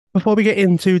Before we get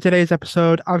into today's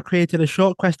episode, I've created a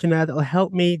short questionnaire that will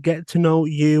help me get to know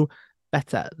you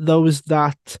better. Those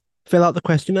that fill out the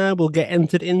questionnaire will get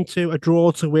entered into a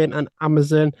draw to win an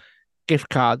Amazon gift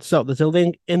card. So there's a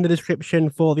link in the description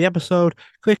for the episode.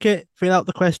 Click it, fill out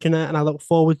the questionnaire, and I look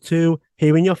forward to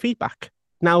hearing your feedback.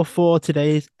 Now for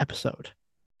today's episode.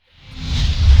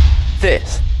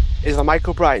 This is the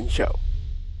Michael Brian Show.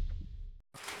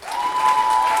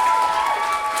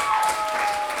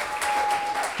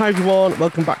 Hi everyone,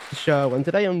 welcome back to the show. And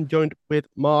today I'm joined with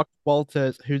Mark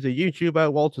Wolters, who's a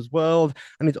YouTuber, Wolters World,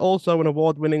 and he's also an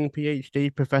award-winning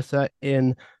PhD professor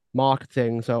in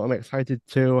marketing. So I'm excited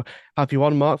to have you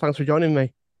on, Mark. Thanks for joining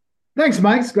me. Thanks,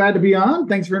 Mike. Glad to be on.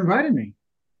 Thanks for inviting me.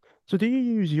 So do you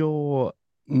use your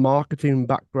marketing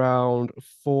background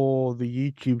for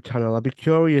the YouTube channel? I'd be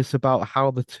curious about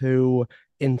how the two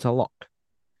interlock.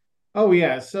 Oh,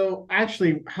 yeah. So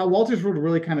actually, how Walter's World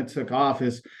really kind of took off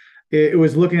is it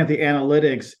was looking at the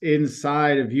analytics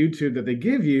inside of YouTube that they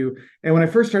give you. And when I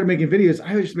first started making videos,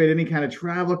 I just made any kind of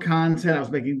travel content. I was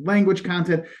making language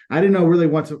content. I didn't know really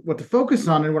what to focus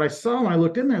on. And what I saw when I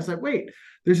looked in there, I was like, wait,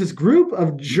 there's this group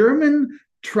of German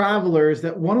travelers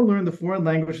that want to learn the foreign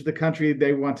language of the country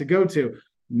they want to go to.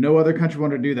 No other country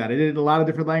wanted to do that. It did a lot of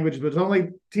different languages, but it's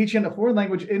only teaching a foreign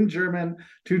language in German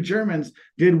to Germans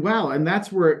did well. And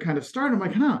that's where it kind of started. I'm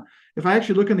like, if I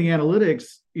actually look in the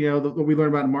analytics, what we learn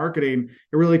about in marketing,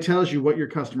 it really tells you what your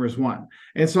customers want.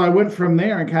 And so I went from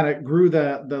there and kind of grew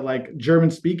the like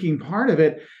German speaking part of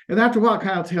it. And after a while, it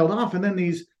kind of tailed off. And then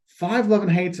these 5 love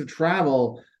and hates of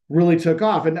travel really took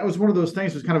off. And that was one of those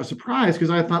things that was kind of a surprise because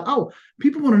I thought, oh,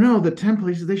 people want to know the 10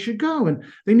 places they should go. And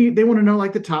they want to know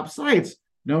like the top sites.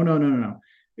 No, no, no, no, no.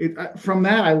 From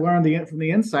that, I learned from the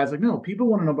insides, like, no, people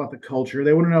want to know about the culture.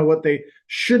 They want to know what they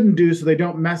shouldn't do so they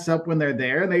don't mess up when they're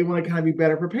there. They want to kind of be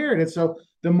better prepared. And so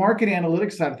the market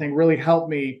analytics side of thing really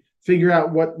helped me figure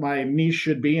out what my niche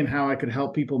should be and how I could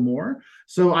help people more.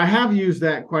 So I have used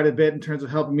that quite a bit in terms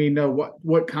of helping me know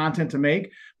what content to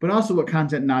make, but also what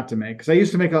content not to make. Because I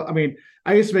used to make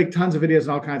tons of videos on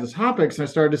all kinds of topics, and I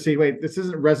started to see, wait, this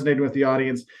isn't resonating with the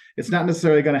audience. It's not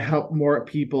necessarily going to help more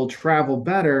people travel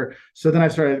better. So then I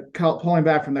started pulling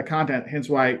back from the content. Hence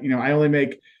why, I only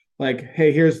make like,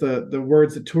 hey, here's the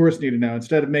words that tourists need to know,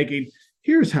 instead of making,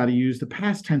 here's how to use the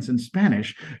past tense in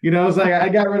Spanish. It's like I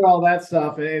got rid of all that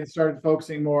stuff and started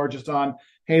focusing more just on,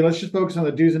 hey, let's just focus on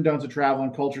the do's and don'ts of travel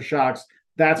and culture shocks.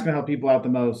 That's going to help people out the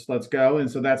most. Let's go.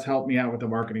 And so that's helped me out with the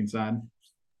marketing side.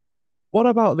 What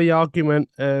about the argument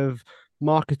of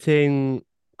marketing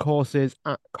courses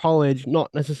at college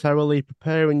not necessarily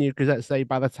preparing you? Because let's say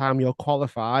by the time you're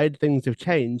qualified, things have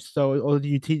changed. So, or do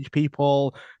you teach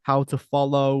people how to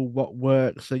follow what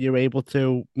works so you're able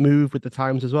to move with the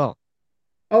times as well?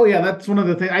 Oh yeah, that's one of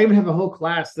the things. I even have a whole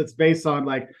class that's based on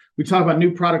like we talk about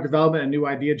new product development and new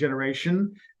idea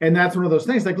generation, and that's one of those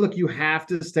things. Like, look, you have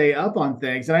to stay up on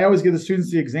things, and I always give the students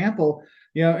the example.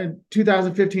 In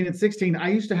 2015 and 16, I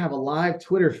used to have a live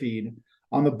Twitter feed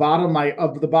on the bottom of my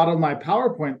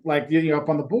PowerPoint, like up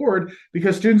on the board,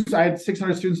 because students. I had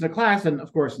 600 students in a class, and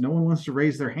of course, no one wants to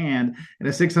raise their hand in a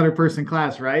 600-person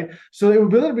class, right? So it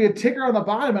would literally be a ticker on the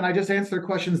bottom, and I just answer their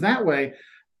questions that way.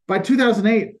 By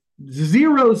 2008,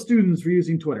 zero students were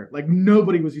using Twitter. Like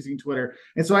nobody was using Twitter.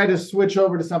 And so I had to switch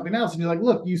over to something else. And you're like,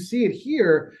 look, you see it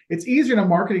here. It's easier in a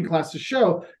marketing class to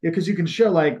show because you can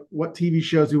show like what TV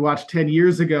shows we watched 10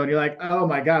 years ago. And you're like, oh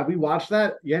my God, we watched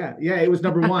that. Yeah. It was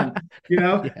number one,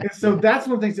 Yeah. And so that's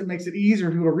one of the things that makes it easier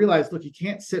for people to realize, look, you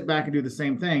can't sit back and do the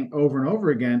same thing over and over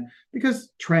again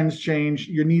because trends change,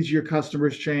 your needs of your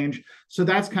customers change. So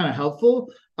that's kind of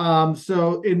helpful.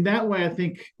 So in that way, I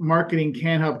think marketing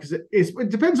can help because it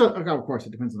depends on, of course,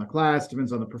 it depends on the class,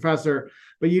 depends on the professor,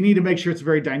 but you need to make sure it's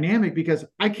very dynamic because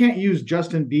I can't use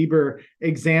Justin Bieber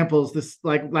examples this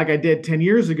like I did 10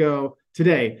 years ago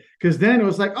today, because then it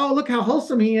was like, oh, look how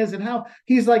wholesome he is and how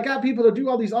he's like got people to do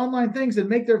all these online things and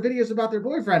make their videos about their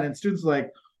boyfriend. And students are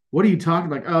like, what are you talking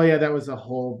about? Like, oh yeah, that was a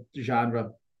whole genre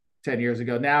 10 years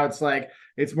ago. Now it's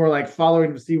more like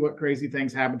following to see what crazy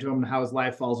things happen to him and how his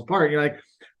life falls apart. And you're like,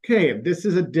 okay, this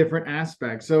is a different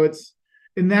aspect. So it's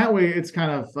in that way, it's kind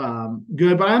of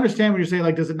good. But I understand when you're saying,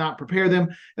 like, does it not prepare them?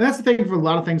 And that's the thing for a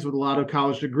lot of things with a lot of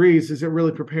college degrees, is it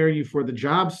really preparing you for the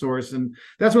job source? And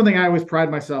that's one thing I always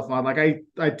pride myself on. Like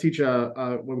I teach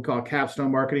a what we call a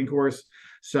capstone marketing course.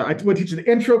 So I would teach an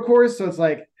intro course. So it's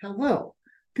like, hello,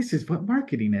 this is what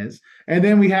marketing is. And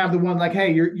then we have the one like,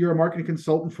 hey, you're a marketing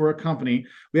consultant for a company.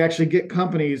 We actually get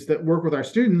companies that work with our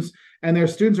students, and their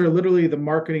students are literally the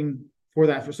marketing for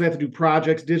that. So they have to do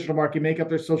projects, digital marketing, make up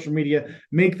their social media,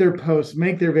 make their posts,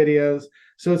 make their videos.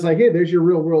 So it's like, hey, there's your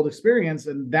real world experience,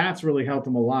 and that's really helped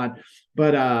them a lot.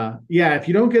 But yeah, if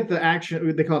you don't get the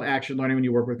action, they call it action learning when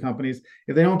you work with companies.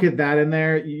 If they don't get that in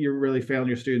there, you're really failing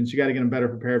your students. You got to get them better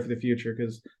prepared for the future.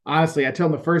 Because honestly, I tell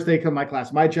them the first day come to my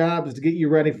class, my job is to get you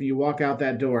ready for you walk out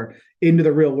that door into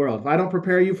the real world. If I don't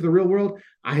prepare you for the real world,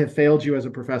 I have failed you as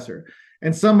a professor.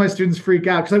 And some of my students freak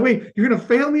out because like, wait, you're gonna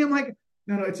fail me? I'm like,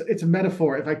 no, it's a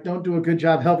metaphor. If I don't do a good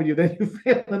job helping you, then you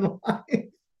fail in life.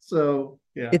 So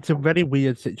yeah. It's a very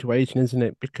weird situation, isn't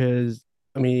it? Because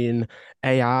I mean,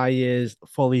 AI is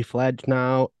fully fledged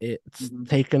now. It's Mm-hmm.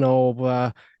 taken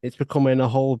over. It's becoming a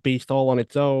whole beast all on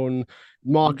its own.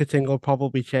 Marketing will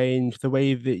probably change. The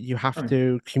way that you have Okay.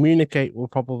 to communicate will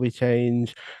probably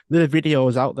change. There are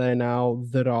videos out there now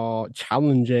that are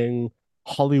challenging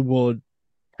Hollywood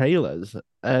trailers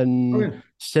and Okay.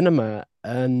 cinema.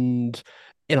 And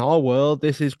in our world,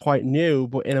 this is quite new,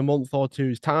 but in a month or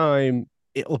two's time,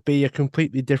 it'll be a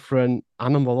completely different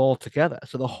animal altogether.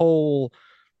 So the whole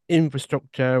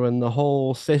infrastructure and the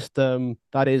whole system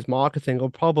that is marketing will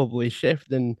probably shift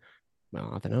in,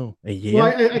 well, I don't know, a Well,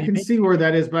 year, I can maybe. see where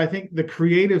that is, but I think the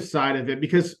creative side of it,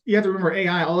 because you have to remember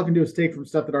AI, all it can do is take from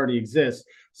stuff that already exists.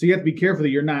 So you have to be careful that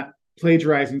you're not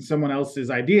plagiarizing someone else's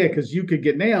idea because you could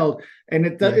get nailed. And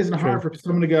it Yeah, isn't hard true. for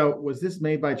someone to go, was this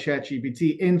made by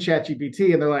ChatGPT in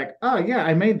ChatGPT? And they're like, oh, yeah,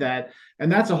 I made that.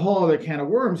 And that's a whole other can of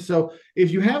worms. So if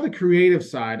you have the creative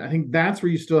side, I think that's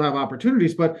where you still have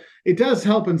opportunities, but it does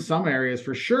help in some areas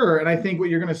for sure. And I think what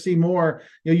you're going to see more,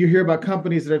 you hear about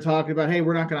companies that are talking about, hey,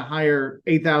 we're not going to hire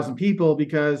 8,000 people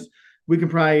because we can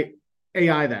probably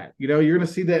AI that. You're going to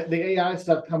see that the AI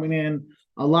stuff coming in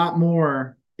a lot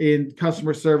more in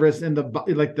customer service and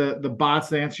the bots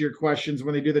that answer your questions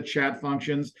when they do the chat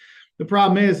functions. The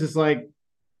problem is like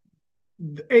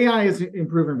AI is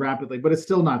improving rapidly, but it's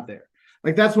still not there.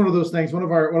 Like that's one of those things. One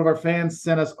of our fans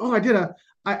sent us, oh, I did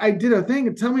a thing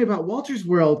and tell me about Wolters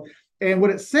World. And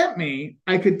what it sent me,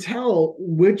 I could tell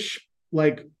which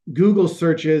like Google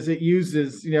searches it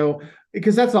uses,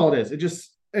 because that's all it is. It just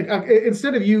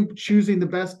instead of you choosing the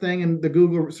best thing in the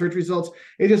Google search results,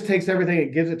 it just takes everything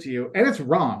it gives it to you, and it's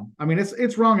wrong. I mean,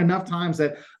 it's wrong enough times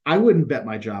that I wouldn't bet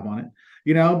my job on it,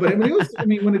 But I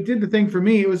mean, when it did the thing for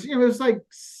me, it was like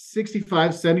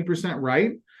 65, 70%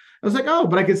 right. I was like, oh,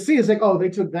 but I could see it's like, oh, they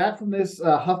took that from this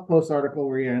HuffPost article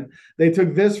we're in. They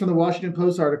took this from the Washington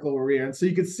Post article we're in. So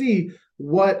you could see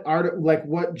what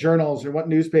what journals or what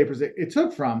newspapers it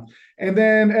took from. And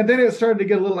then it started to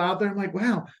get a little out there. I'm like,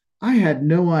 wow, I had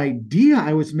no idea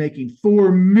I was making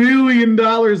 $4 million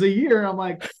a year. I'm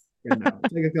like, yeah, no,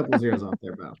 take a couple zeros off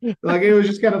there, pal. Like it was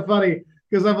just kind of funny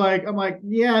because I'm like,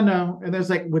 yeah, no. And there's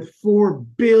like with 4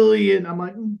 billion, I'm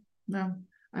like, no,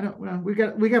 I don't. Well, we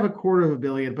got a quarter of a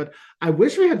billion, but I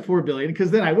wish we had 4 billion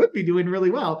because then I would be doing really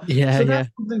well. Yeah, So yeah. that's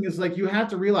something is like you have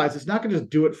to realize it's not going to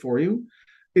just do it for you.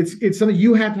 It's something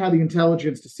you have to have the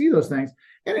intelligence to see those things.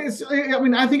 And I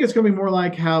mean, I think it's going to be more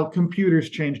like how computers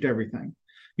changed everything.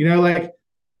 Like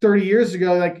 30 years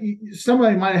ago, like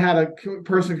somebody might have had a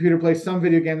personal computer play some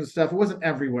video games and stuff. It wasn't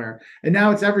everywhere. And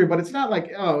now it's everywhere, but it's not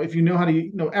like, oh, if you know how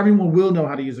to, everyone will know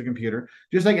how to use a computer,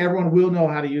 just like everyone will know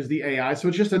how to use the AI. So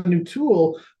it's just a new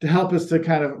tool to help us to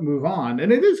kind of move on.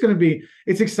 And it is going to be,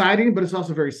 it's exciting, but it's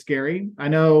also very scary. I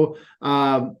know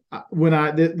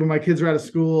when my kids are out of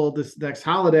school this next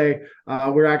holiday,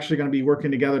 we're actually going to be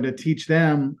working together to teach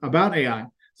them about AI.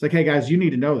 It's like, hey guys, you need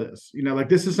to know this. Like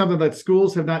this is something that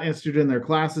schools have not instituted in their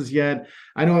classes yet.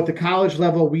 I know at the college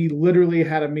level, we literally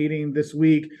had a meeting this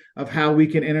week of how we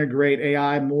can integrate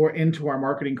AI more into our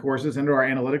marketing courses, into our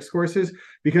analytics courses,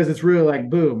 because it's really like,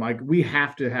 boom, like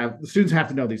the students have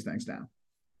to know these things now.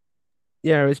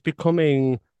 Yeah, it's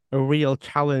becoming a real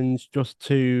challenge just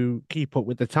to keep up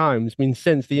with the times. I mean,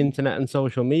 since the internet and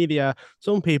social media,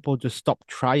 some people just stop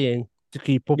trying to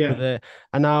keep up with Yeah. it.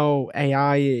 And now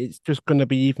AI is just going to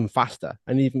be even faster.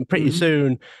 And even pretty Mm-hmm.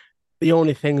 soon, the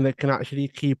only thing that can actually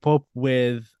keep up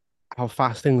with how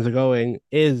fast things are going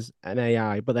is an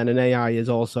AI. But then an AI is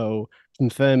also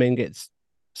confirming its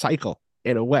cycle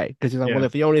in a way. Because it's like, well, Yeah.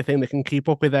 if the only thing that can keep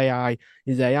up with AI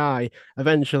is AI,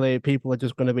 eventually people are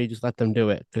just going to be just let them do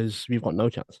it because we've got no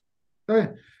chance.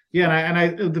 Okay. Yeah,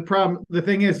 the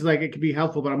thing is, like, it could be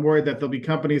helpful, but I'm worried that there'll be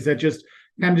companies that just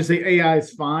kind of just say AI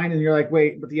is fine, and you're like,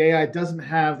 wait, but the AI doesn't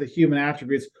have the human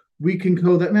attributes. We can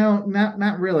code that. No,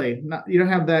 not really. Not you don't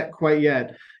have that quite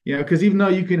yet. Because even though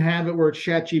you can have it where it's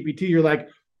Chat GPT, you're like,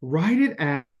 write it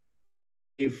as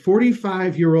a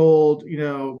 45-year-old,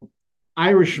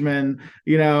 Irishman,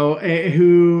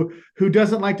 who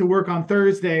doesn't like to work on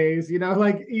Thursdays,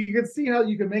 like you can see how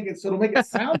you can make it so it'll make it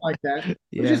sound like that. But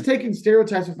it's Yeah. just taking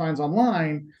stereotypes it finds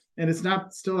online, and it's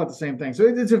not still not the same thing. So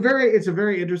it's a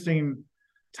very interesting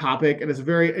topic, and it's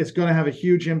going to have a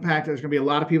huge impact. There's going to be a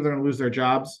lot of people that are going to lose their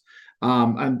jobs.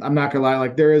 I'm not gonna lie,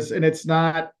 like there is, and it's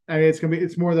not. I mean,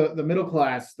 it's more the middle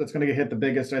class that's going to get hit the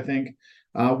biggest, I think,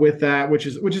 with that, which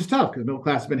is tough because middle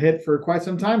class has been hit for quite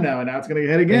some time now, and now it's going to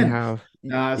get hit They again. have,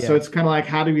 So yeah, it's kind of like,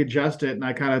 how do we adjust it? And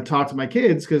I kind of talk to my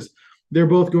kids because they're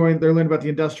learning about the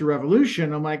Industrial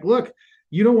Revolution. I'm like, look,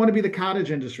 you don't want to be the cottage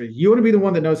industry. You want to be the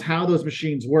one that knows how those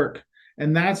machines work,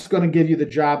 and that's going to give you the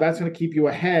job. That's going to keep you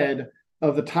ahead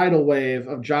of the tidal wave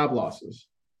of job losses.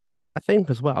 I think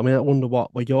as well. I mean, I wonder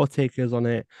what your take is on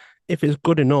it. If it's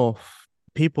good enough,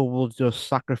 people will just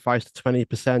sacrifice the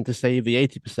 20% to save the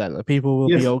 80%. Like, people will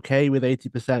be Yes. okay with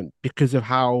 80% because of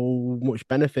how much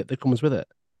benefit that comes with it.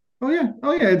 Oh yeah.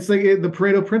 Oh yeah. It's like the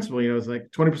Pareto principle. It's like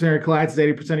 20% of your clients is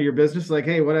 80% of your business. Like,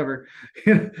 hey, whatever.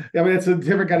 I mean, it's a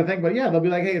different kind of thing, but yeah, they'll be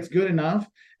like, hey, it's good enough.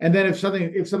 And then if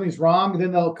something's wrong,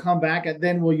 then they'll come back and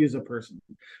then we'll use a person.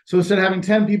 So instead of having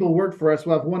 10 people work for us,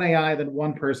 we'll have one AI, then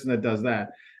one person that does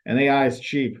that. And AI is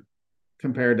cheap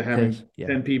compared to It is, having yeah.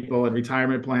 10 people and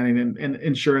retirement planning and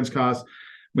insurance costs.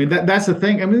 I mean, that's the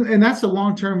thing. I mean, and that's the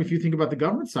long term. If you think about the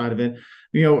government side of it,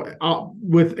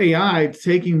 with AI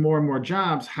taking more and more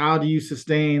jobs, how do you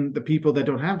sustain the people that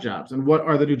don't have jobs, and what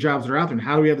are the new jobs that are out there, and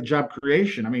how do we have the job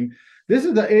creation? I mean, it's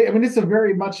a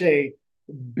very much a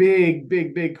big,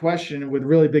 big, big question with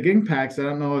really big impacts. I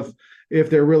don't know if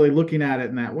they're really looking at it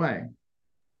in that way.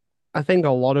 I think a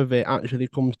lot of it actually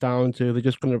comes down to they're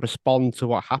just going to respond to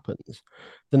what happens.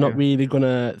 They're not Yeah. really going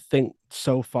to think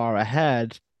so far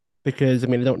ahead because, I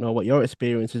mean, I don't know what your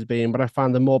experience has been, but I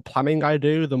find the more planning I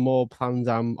do, the more plans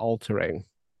I'm altering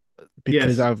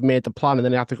because Yes. I've made the plan and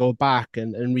then I have to go back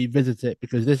and revisit it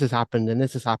because this has happened and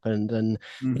this has happened and it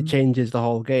Hmm. changes the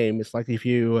whole game. It's like if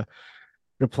you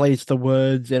replace the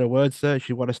words in a word search,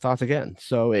 you want to start again.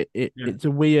 So Yeah. it's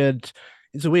a weird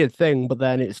thing, but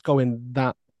then it's going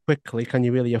that quickly. Can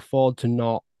you really afford to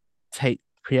not take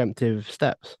preemptive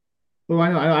steps? Well, I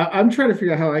know. I'm trying to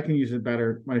figure out how I can use it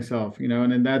better myself,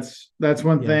 and then that's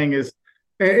one Yeah. thing is,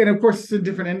 and of course, it's in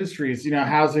different industries.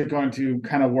 How's it going to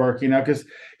kind of work? Because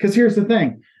here's the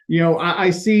thing. I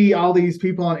see all these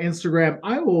people on Instagram.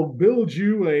 I will build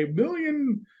you a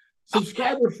million Oh, yeah.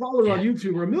 subscriber follower on Yeah.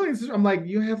 YouTube or a million. I'm like,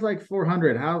 you have like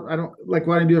 400. How I don't like,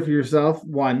 why don't you do it for yourself?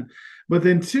 One, but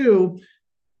then two,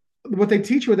 what they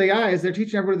teach with AI is they're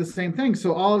teaching everybody the same thing.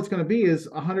 So all it's going to be is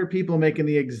 100 people making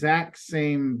the exact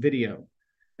same video.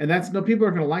 And that's no people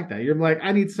are going to like that. You're like,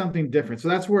 I need something different. So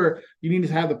that's where you need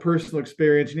to have the personal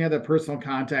experience. You need to have that personal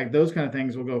contact. Those kind of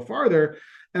things will go farther.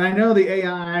 And I know the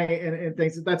AI and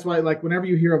things. That's why, like, whenever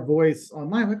you hear a voice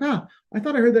online, like, I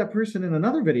thought I heard that person in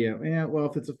another video. Yeah, well,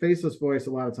 if it's a faceless voice,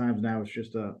 a lot of times now it's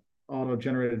just a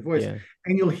auto-generated voice. Yeah.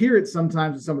 And you'll hear it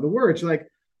sometimes in some of the words. You're like,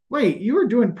 wait, you were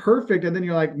doing perfect, and then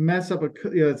you're like mess up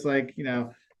it's like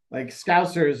like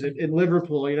Scousers in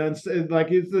Liverpool, it's like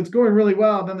it's going really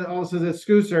well, and then all of a sudden it's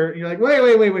Scooser, and you're like, wait,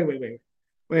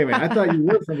 I thought you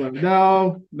were from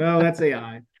Liverpool. No, that's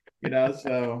AI,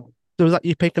 so. So is that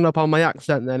you picking up on my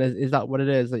accent then? Is that what it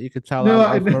is that you could tell No,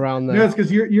 I'm from around no, there? it's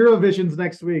because Eurovision's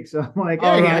next week, so I'm like,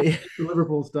 All hey, I'm right. the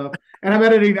Liverpool stuff, and I'm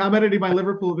editing my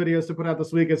Liverpool videos to put out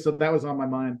this weekend, so that was on my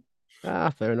mind.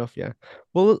 Ah, fair enough. Yeah.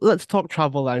 Well, let's talk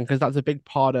travel then, because that's a big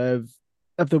part of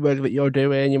the work that you're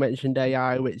doing. You mentioned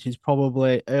AI, which is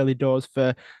probably early doors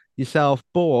for yourself,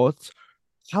 but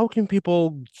how can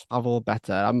people travel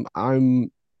better? I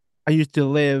used to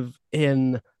live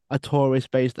in a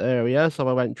tourist-based area, so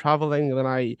I went traveling, and then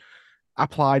I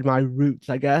applied my roots,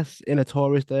 I guess, in a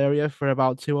tourist area for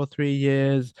about 2 or 3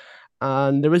 years.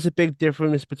 And there is a big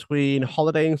difference between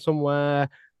holidaying somewhere,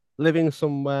 living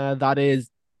somewhere that is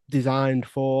designed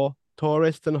for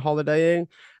tourists and holidaying.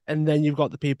 And then you've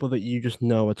got the people that you just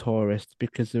know are tourists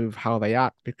because of how they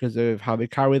act, because of how they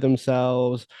carry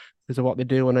themselves, because of what they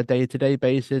do on a day-to-day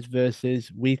basis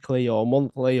versus weekly or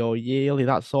monthly or yearly,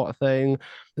 that sort of thing.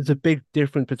 There's a big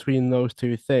difference between those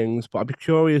two things. But I'd be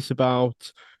curious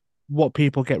about what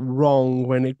people get wrong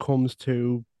when it comes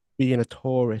to being a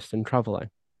tourist and traveling.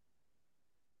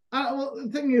 Well, the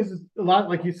thing is a lot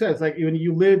like you said, it's like when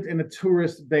you lived in a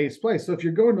tourist-based place. So if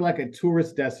you're going to like a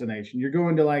tourist destination, you're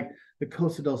going to like the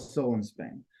Costa del Sol in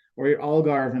Spain, or your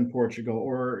Algarve in Portugal,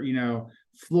 or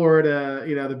Florida,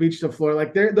 the beaches of Florida.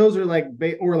 Like those are like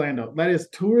Orlando. That is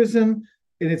tourism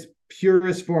in its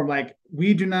purest form. Like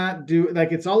we do not do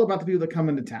like it's all about the people that come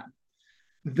into town.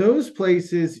 Those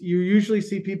places you usually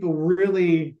see people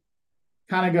really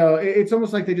kind of go, it's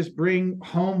almost like they just bring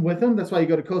home with them. That's why you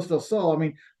go to Costa del Sol. I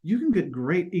mean, you can get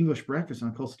great English breakfast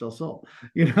on Costa del Sol.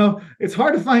 It's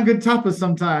hard to find good tapas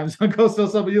sometimes on Costa del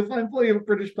Sol, but you'll find plenty of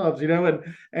British pubs,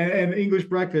 and English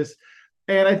breakfast.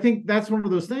 And I think that's one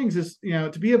of those things is,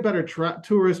 to be a better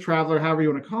tourist, traveler, however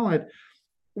you want to call it.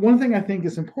 One thing I think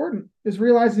is important is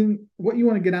realizing what you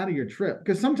want to get out of your trip.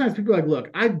 Because sometimes people are like, look,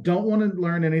 I don't want to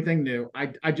learn anything new.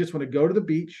 I just want to go to the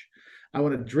beach. I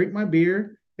want to drink my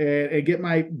beer and get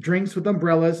my drinks with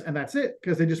umbrellas, and that's it.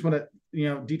 Because they just want to,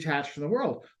 detach from the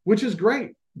world, which is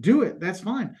great. Do it. That's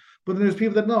fine. But then there's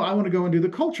people that, no, I want to go and do the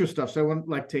culture stuff. So I want to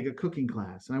like take a cooking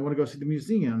class and I want to go see the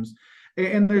museums.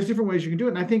 And there's different ways you can do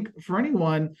it. And I think for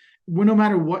anyone, well, no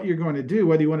matter what you're going to do,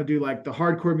 whether you want to do like the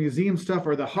hardcore museum stuff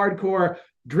or the hardcore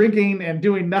drinking and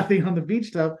doing nothing on the beach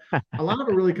stuff, a lot of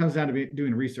it really comes down to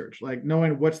doing research, like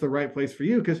knowing what's the right place for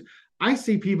you. Because I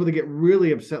see people that get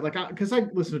really upset, like because I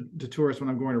listen to tourists when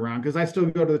I'm going around, because I still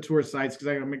go to the tourist sites because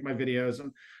I gotta make my videos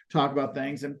and talk about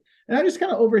things, and I just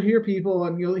kind of overhear people,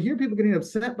 and you'll hear people getting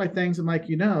upset by things. I'm like,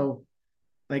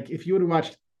 like if you would have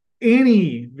watched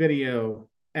any video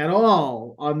at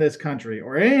all on this country,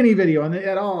 or any video on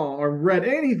at all, or read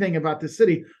anything about this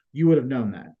city, you would have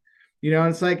known that.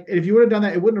 It's like if you would have done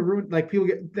that, it wouldn't have ruined. Like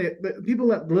people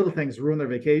let little things ruin their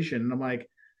vacation, and I'm like,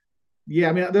 yeah,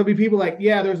 I mean, there'll be people like,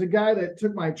 yeah, there's a guy that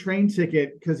took my train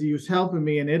ticket because he was helping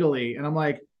me in Italy, and I'm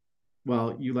like,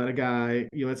 well, you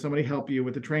let somebody help you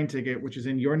with the train ticket, which is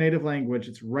in your native language.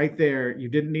 It's right there. You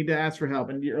didn't need to ask for help,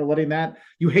 and you're letting that.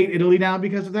 You hate Italy now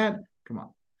because of that? Come on.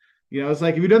 It's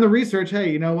like if you've done the research, hey,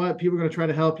 you know what? People are going to try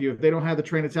to help you. If they don't have the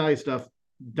Train Italia stuff,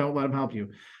 don't let them help you.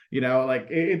 Like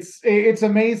it's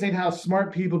amazing how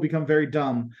smart people become very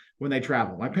dumb when they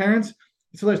travel. My parents,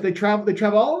 so they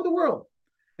travel all over the world.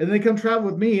 And then they come travel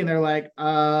with me and they're like,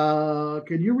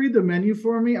 can you read the menu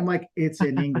for me? I'm like, it's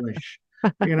in English.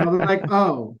 They're like,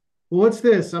 oh, well, what's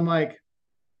this? I'm like,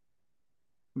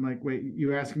 wait,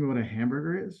 you're asking me what a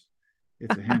hamburger is?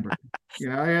 It's a hamburger.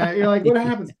 You're like, what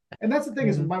happens? And that's the thing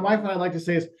is, my wife and I like to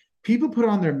say is people put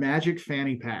on their magic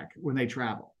fanny pack when they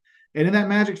travel. And in that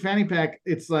magic fanny pack,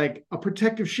 it's like a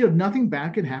protective shield. Nothing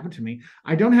bad can happen to me.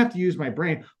 I don't have to use my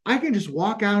brain. I can just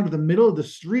walk out into the middle of the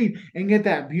street and get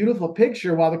that beautiful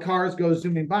picture while the cars go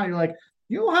zooming by. You're like,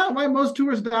 why most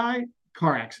tourists die?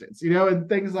 Car accidents, and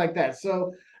things like that.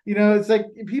 So, it's like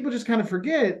people just kind of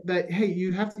forget that, hey,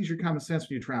 you have to use your common sense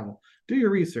when you travel. Do your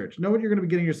research. Know what you're going to be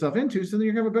getting yourself into, so then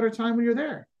you're going to have a better time when you're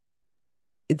there.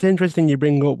 It's interesting you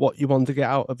bring up what you want to get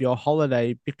out of your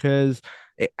holiday, because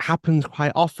it happens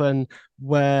quite often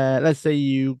where, let's say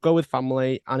you go with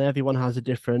family and everyone has a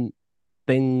different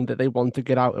thing that they want to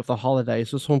get out of the holiday.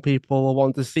 So some people will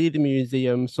want to see the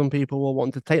museum, some people will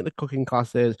want to take the cooking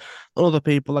classes, and other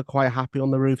people are quite happy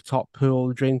on the rooftop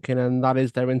pool drinking, and that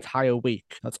is their entire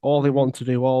week. That's all they want to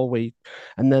do all week.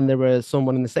 And then there is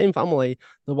someone in the same family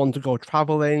that want to go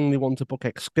traveling, they want to book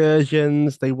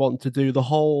excursions, they want to do the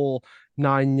whole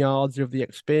 9 yards of the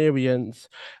experience.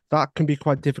 That can be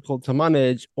quite difficult to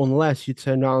manage unless you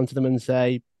turn around to them and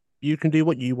say, you can do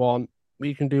what you want,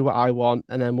 we can do what I want,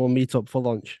 and then we'll meet up for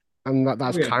lunch. And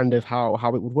that's Yeah. kind of how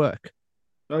it would work.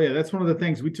 Oh yeah, that's one of the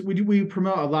things we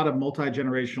promote a lot of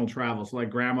multi-generational travel. So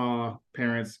like grandma,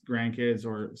 parents, grandkids,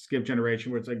 or skip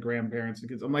generation where it's like grandparents and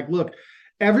kids. I'm like, look,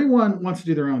 everyone wants to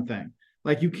do their own thing.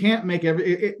 Like you can't make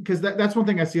because that's one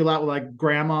thing I see a lot with like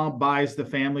grandma buys the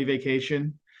family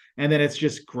vacation and then it's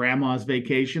just grandma's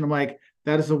vacation. I'm like,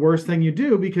 that is the worst thing you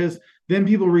do, because then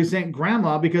people resent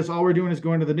grandma because all we're doing is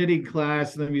going to the knitting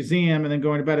class, the museum, and then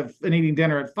going to bed and eating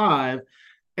dinner at 5.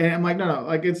 And I'm like, no.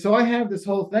 Like, and so I have this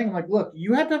whole thing. I'm like, look,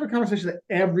 you have to have a conversation that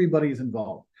everybody's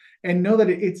involved and know that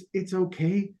it's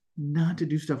okay not to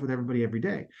do stuff with everybody every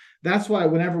day. That's why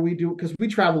whenever we do, because we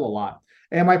travel a lot,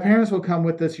 and my parents will come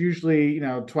with us usually,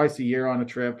 twice a year on a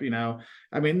trip.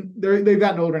 I mean, they've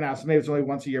gotten older now, so maybe it's only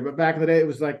once a year. But back in the day, it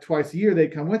was like twice a year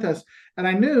they'd come with us. And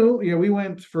I knew, we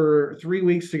went for 3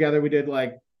 weeks together. We did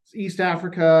like East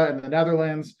Africa and the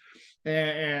Netherlands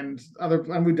and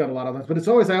we've done a lot of them. But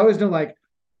I always know, like,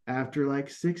 after like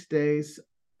 6 days,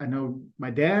 I know my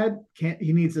dad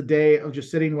he needs a day of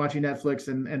just sitting watching Netflix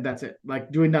and that's it, like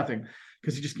doing nothing,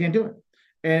 because he just can't do it.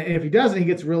 And if he doesn't, he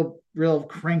gets real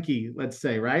cranky, let's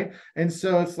say, right? And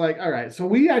so it's like, all right, so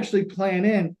we actually plan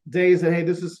in days that, hey,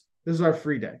 this is our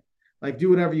free day. Like, do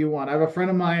whatever you want. I have a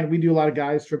friend of mine, we do a lot of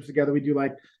guys trips together. We do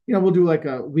like, we'll do like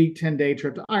a week, 10-day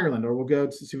trip to Ireland, or we'll go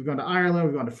to see, we've gone to Ireland,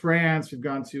 we've gone to France, we've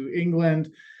gone to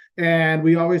England. And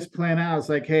we always plan out, it's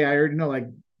like, hey, I already know, like,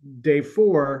 day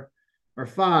 4 or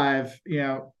 5,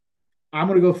 I'm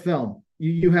going to go film.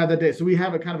 You have that day. So we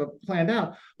have it kind of planned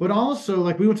out. But also,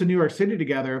 like, we went to New York City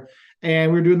together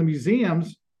and we were doing the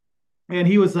museums. And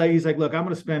he's like, look, I'm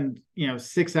going to spend,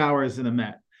 6 hours in the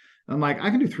Met. I'm like,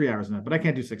 I can do 3 hours in that, but I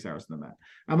can't do 6 hours in the Met.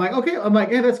 I'm like, okay. I'm like,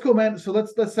 hey, that's cool, man. So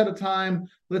let's set a time.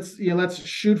 Let's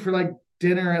shoot for like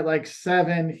dinner at like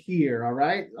 7 here. All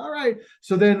right. All right.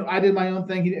 So then I did my own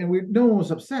thing and no one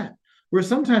was upset. Where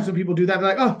sometimes when people do that,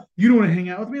 they're like, oh, you don't want to hang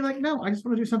out with me? Like, no, I just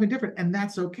want to do something different. And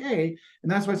that's okay.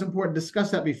 And that's why it's important to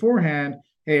discuss that beforehand.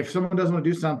 Hey, if someone doesn't want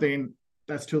to do something,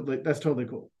 that's totally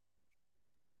cool.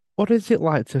 What is it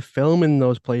like to film in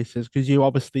those places? Because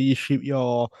you shoot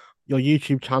your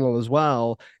YouTube channel as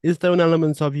well. Is there an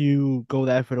element of you go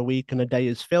there for a week and a day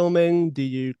is filming? Do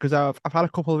you? Because I've had a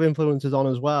couple of influencers on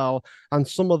as well, and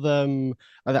some of them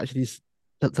are actually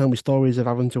tell me stories of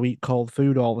having to eat cold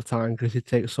food all the time because it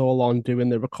takes so long doing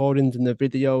the recordings and the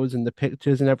videos and the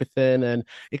pictures and everything, and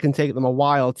it can take them a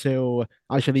while to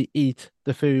actually eat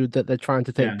the food that they're trying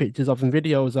to take Yeah. pictures of and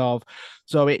videos of.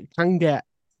 So it can get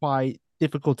quite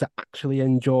difficult to actually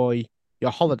enjoy your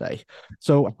holiday.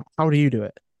 So how do you do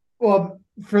it? Well,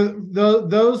 for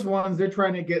those ones, they're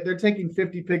taking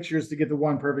 50 pictures to get the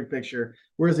one perfect picture.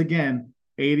 Whereas again,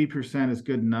 80% is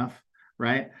good enough,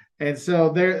 right? And so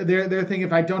they're thinking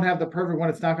if I don't have the perfect one,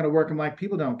 it's not going to work. I'm like,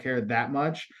 people don't care that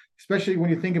much, especially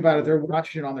when you think about it, they're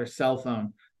watching it on their cell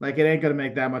phone. Like it ain't going to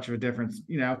make that much of a difference,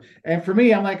 you know. And for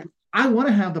me, I'm like, I want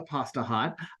to have the pasta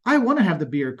hot. I want to have the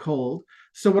beer cold.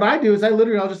 So what I do is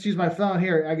I'll just use my phone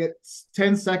here. I get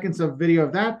 10 seconds of video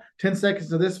of that, 10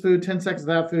 seconds of this food, 10 seconds of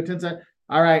that food, 10 seconds.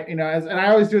 All right, and I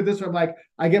always do it this way. I'm like,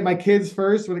 I get my kids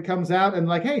first when it comes out, and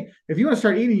like, hey, if you want to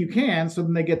start eating, you can. So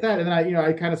then they get that, and then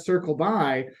I kind of circle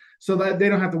by so that they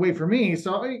don't have to wait for me.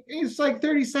 So it's like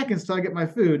 30 seconds till I get my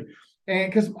food, and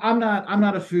because I'm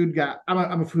not a food guy.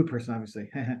 I'm a food person, obviously,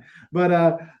 but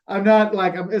I'm not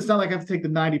like it's not like I have to take the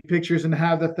 90 pictures and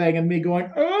have the thing and me going,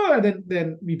 oh, and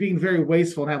then me being very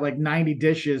wasteful and have like 90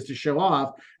 dishes to show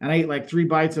off, and I eat like 3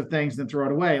 bites of things and then throw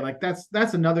it away. Like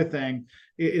that's another thing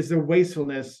is the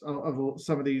wastefulness of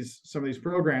some of these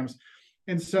programs.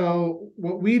 And so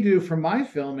what we do for my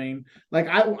filming, like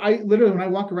I literally when I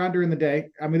walk around during the day,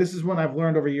 I mean, this is one I've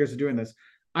learned over years of doing this.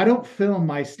 I don't film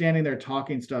my standing there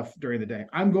talking stuff during the day.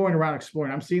 I'm going around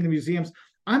exploring. I'm seeing the museums.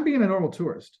 I'm being a normal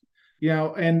tourist,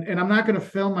 and I'm not going to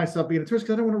film myself being a tourist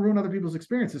because I don't want to ruin other people's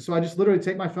experiences. So I just literally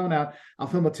take my phone out. I'll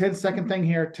film a 10-second thing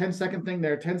here, 10-second thing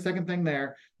there, 10-second thing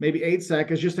there, maybe 8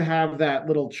 seconds just to have that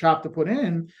little chop to put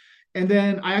in. And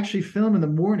then I actually film in the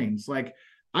mornings. Like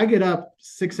I get up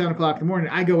 6, 7 o'clock in the morning.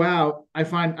 I go out. I've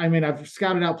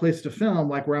scouted out places to film,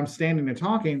 like where I'm standing and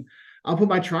talking. I'll put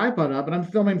my tripod up and I'm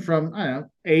filming from, I don't know,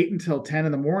 8 until 10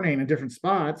 in the morning in different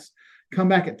spots. Come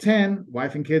back at 10,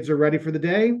 wife and kids are ready for the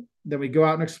day. Then we go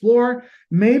out and explore.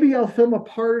 Maybe I'll film a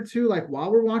part or two like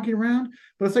while we're walking around,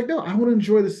 but it's like, no, I want to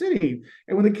enjoy the city.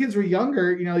 And when the kids were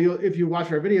younger, if you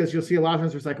watch our videos, you'll see a lot of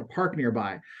times there's like a park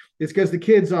nearby. It's because the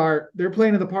kids they're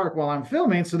playing in the park while I'm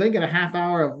filming. So they get a half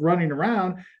hour of running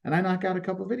around and I knock out a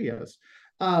couple of videos.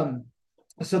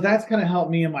 So that's kind of helped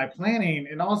me in my planning.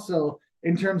 And also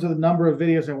in terms of the number of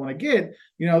videos I want to get,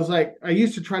 it's like I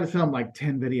used to try to film like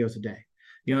 10 videos a day,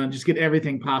 and just get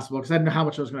everything possible because I didn't know how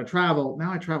much I was going to travel.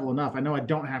 Now I travel enough. I know I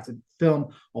don't have to film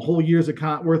a whole year's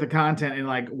worth of content in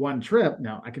like one trip.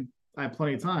 No, I have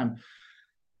plenty of time.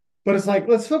 But it's like,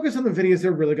 let's focus on the videos that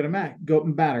are really going to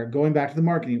matter. Going back to the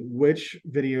marketing, which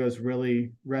videos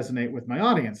really resonate with my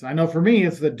audience? I know for me,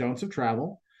 it's the don'ts of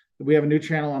travel. We have a new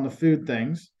channel on the food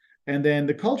things. And then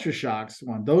the culture shocks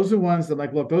one. Those are ones that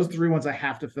like, look, those 3 ones I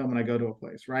have to film when I go to a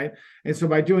place, right? And so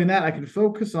by doing that, I can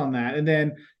focus on that. And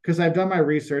then because I've done my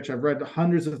research, I've read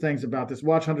hundreds of things about this,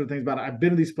 watched hundreds of things about it. I've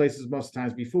been to these places most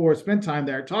times before, spent time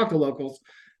there, talked to locals.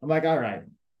 I'm like, all right,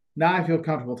 now I feel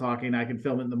comfortable talking. I can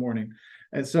film it in the morning.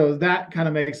 And so that kind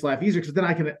of makes life easier because then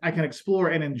I can explore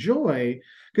and enjoy.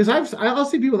 Because I'll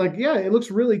see people like, yeah, it looks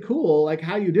really cool, like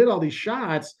how you did all these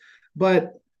shots,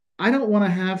 but I don't want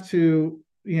to have to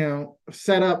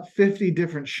set up 50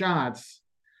 different shots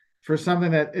for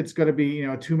something that it's going to be,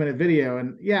 a 2-minute video.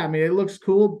 And yeah, I mean, it looks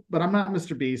cool, but I'm not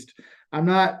Mr. Beast. I'm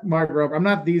not Mark Rober. I'm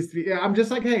not these. I'm just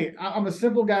like, hey, I'm a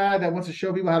simple guy that wants to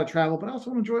show people how to travel, but I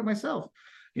also want to enjoy it myself,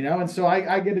 and so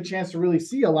I get a chance to really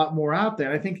see a lot more out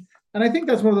there. And I think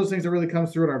that's one of those things that really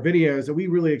comes through in our videos that we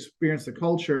really experience the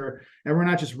culture and we're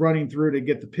not just running through to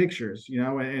get the pictures,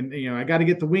 and I got to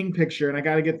get the wing picture and I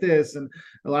got to get this and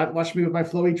watch me with my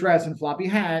flowy dress and floppy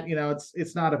hat.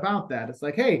 It's not about that. It's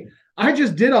like, hey, I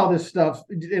just did all this stuff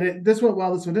and this went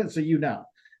well, this one didn't. So,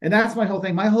 and that's my whole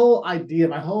thing. My whole idea,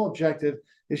 my whole objective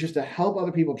is just to help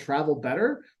other people travel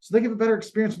better so they have a better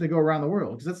experience when they go around the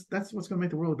world. Because that's what's going to make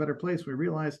the world a better place. We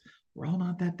realize we're all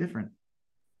not that different.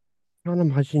 I can't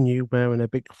imagine you wearing a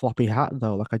big floppy hat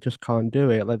though. Like I just can't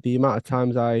do it. Like the amount of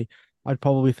times I'd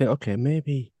probably think, okay,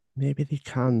 maybe they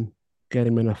can get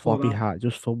him in a Hold floppy on. hat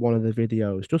just for one of the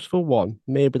videos, just for one.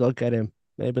 Maybe they'll get him.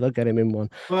 Maybe they'll get him in one.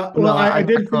 Well, But no, I I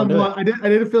did can't film do it. one. I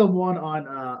did film one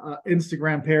on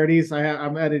Instagram parodies.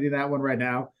 I'm editing that one right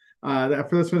now. That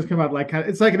first one's come out like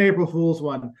it's like an April Fool's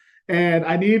one, and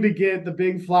I need to get the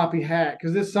big floppy hat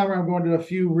because this summer I'm going to a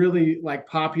few really like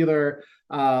popular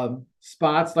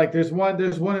spots. Like there's one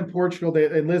in Portugal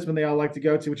in Lisbon they all like to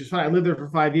go to, which is fun. I lived there for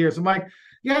 5 years. I'm like,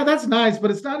 yeah, that's nice,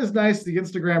 but it's not as nice as the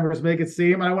Instagrammers make it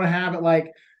seem. I want to have it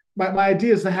like my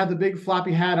idea is to have the big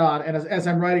floppy hat on, and as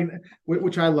I'm writing,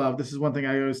 which I love, this is one thing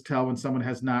I always tell when someone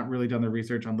has not really done their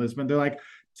research on Lisbon. They're like,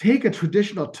 take a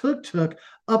traditional tuk-tuk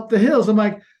up the hills. I'm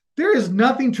like, there is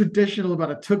nothing traditional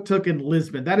about a tuk-tuk in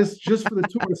Lisbon. That is just for the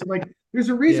tourists. I'm like, there's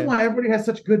a reason Yeah. why everybody has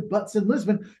such good butts in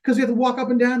Lisbon because you have to walk up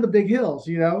and down the big hills,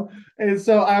 you know? And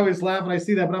so I always laugh when I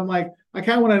see that, but I'm like, I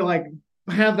kind of want to like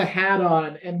have the hat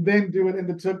on and then do it in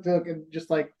the tuk-tuk and just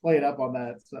like play it up on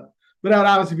that. So, but that would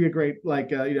obviously be a great,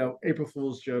 like, April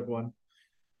Fool's joke one.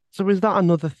 So is that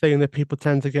another thing that people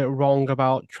tend to get wrong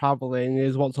about traveling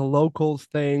is what's a locals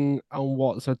thing and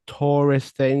what's a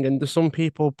tourist thing? And do some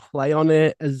people play on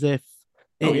it as if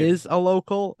Oh, it yeah. is a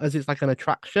local, as it's like an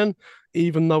attraction,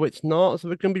 even though it's not. So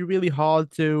it can be really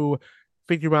hard to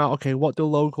figure out, okay, what do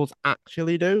locals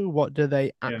actually do? What do they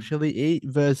Yeah. actually eat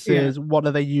Yeah. versus what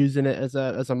are they using it as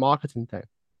a marketing thing?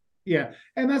 Yeah,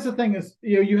 and that's the thing is,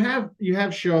 you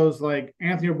have shows like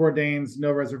Anthony Bourdain's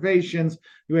No Reservations.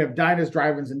 You have Diners,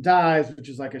 Drive-ins, and Dives, which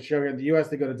is like a show here in the U.S.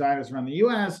 They go to diners around the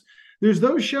U.S. There's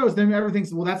those shows. Then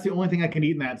everything's well, that's the only thing I can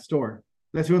eat in that store.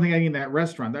 That's the only thing I can eat in that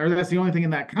restaurant, or that's the only thing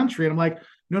in that country. And I'm like,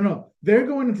 no, no, they're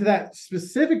going into that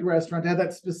specific restaurant to have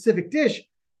that specific dish.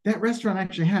 That restaurant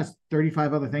actually has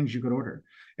 35 other things you could order.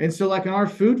 And so, like in our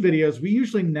food videos, we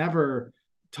usually never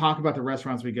talk about the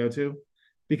restaurants we go to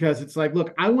because it's like,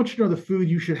 look, I want you to know the food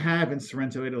you should have in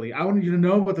Sorrento, Italy. I want you to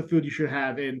know about the food you should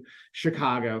have in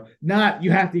Chicago, not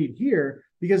you have to eat here,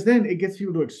 because then it gets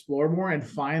people to explore more and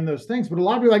find those things. But a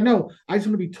lot of people are like, no, I just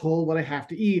want to be told what I have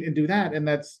to eat and do that. And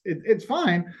it's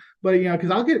fine. But,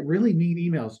 because I'll get really mean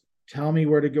emails. Tell me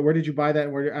where to go. Where did you buy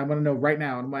that? Where I want to know right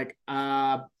now. And I'm like,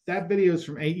 that video is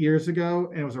from 8 years ago.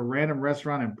 And it was a random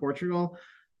restaurant in Portugal.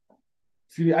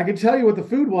 See, I can tell you what the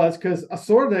food was because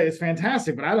assorta is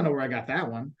fantastic, but I don't know where I got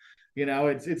that one.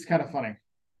 It's kind of funny.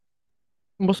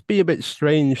 Must be a bit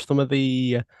strange, some of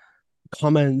the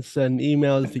comments and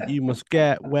emails that you must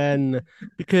get when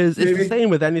because it's the Maybe. same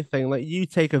with anything like you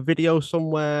take a video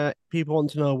somewhere, people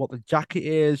want to know what the jacket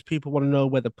is, people want to know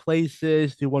where the place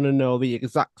is, they want to know the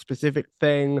exact specific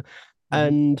thing. Mhm.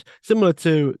 And similar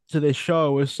to this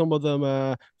show, as some of them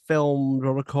are filmed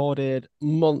or recorded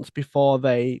months before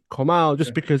they come out, just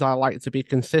Yeah. because I like to be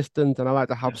consistent and I like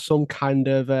to Yeah. have some kind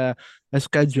of a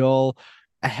schedule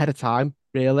ahead of time,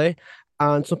 really.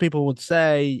 And some people would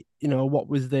say, what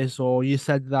was this? Or you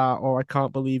said that, or I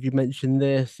can't believe you mentioned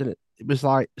this. And it was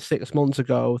like 6 months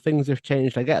ago. Things have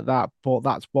changed. I get that, but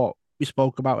that's what we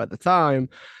spoke about at the time.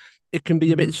 It can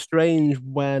be a bit Mhm. strange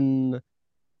when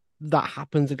that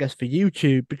happens, I guess, for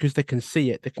YouTube because they can see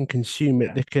it, they can consume it,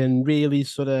 Yeah. they can really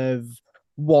sort of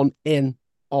want in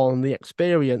on the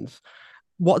experience.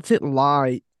 What's it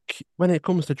like when it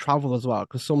comes to travel as well?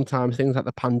 Because sometimes things like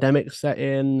the pandemic set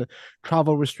in,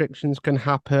 travel restrictions can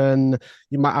happen.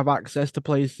 You might have access to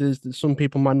places that some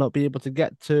people might not be able to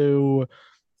get to.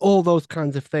 All those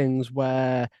kinds of things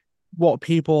where what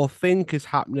people think is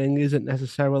happening isn't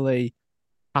necessarily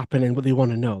happening, but they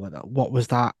want to know like what was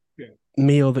that Yeah.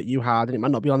 meal that you had, and it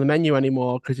might not be on the menu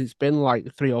anymore because it's been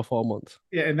like 3 or 4 months.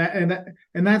 Yeah,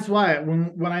 and that's why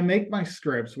when I make my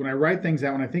scripts, when I write things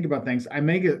out, when I think about things, I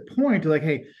make a point to like,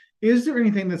 hey, is there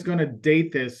anything that's going to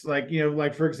date this? Like,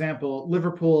 like for example,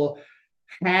 Liverpool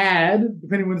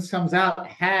depending when this comes out,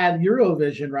 had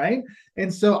Eurovision, right?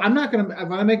 And so I'm not gonna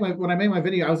when I make my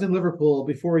video, I was in Liverpool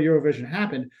before Eurovision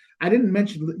happened. I didn't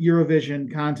mention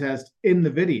Eurovision contest in the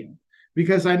video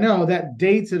because I know that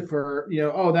dates it for,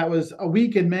 oh, that was a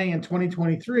week in May in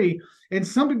 2023. And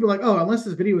some people are like, oh, unless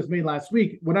this video was made last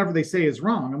week, whatever they say is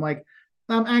wrong. I'm like,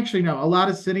 actually, no. A lot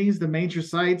of cities, the major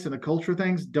sites and the culture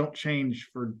things don't change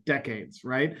for decades,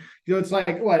 right? It's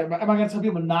like, what am I going to tell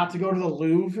people not to go to the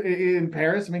Louvre in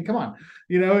Paris? I mean, come on.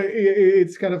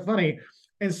 It's kind of funny.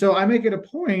 And so I make it a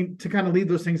point to kind of leave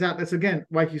those things out. That's again,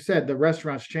 like you said, the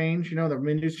restaurants change, the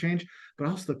menus change, but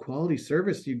also the quality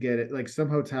service you get. It like some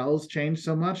hotels change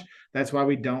so much. That's why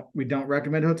we don't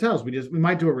recommend hotels. We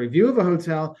might do a review of a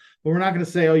hotel, but we're not going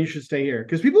to say, oh, you should stay here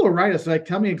because people will write us like,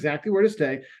 tell me exactly where to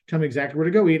stay, tell me exactly where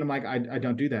to go eat. And I'm like, I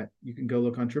don't do that. You can go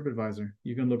look on TripAdvisor,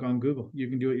 you can look on Google, you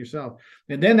can do it yourself.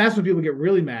 And then that's when people get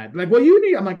really mad. Like, well, you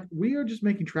need. I'm like, we are just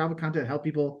making travel content help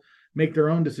people make their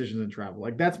own decisions in travel.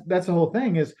 Like that's the whole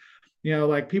thing is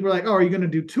Like people are like, oh, are you going to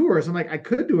do tours? I'm like, I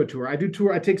could do a tour.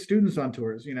 I take students on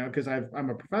tours, because I'm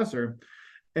a professor.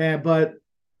 But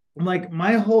like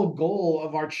my whole goal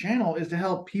of our channel is to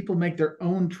help people make their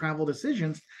own travel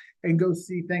decisions and go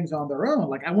see things on their own.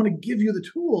 Like I want to give you the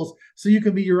tools so you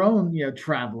can be your own,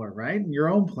 traveler, right? And your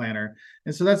own planner.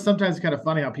 And so that's sometimes kind of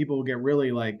funny how people will get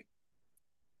really like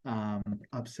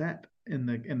upset in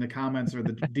the comments or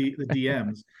the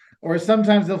DMs, or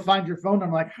sometimes they'll find your phone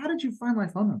number. Like, how did you find my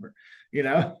phone number? You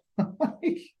know,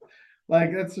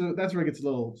 like that's where it gets a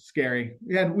little scary.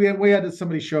 We had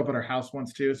somebody show up at our house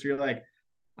once too. So you're like,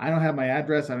 I don't have my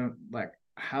address. I don't like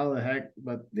how the heck,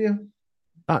 but yeah,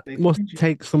 That they must find you.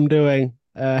 take some doing.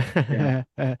 Yeah,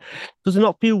 Does it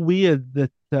not feel weird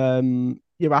that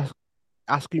you're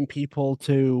asking people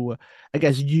to, I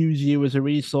guess, use you as a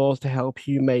resource to help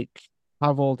you make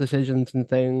travel decisions and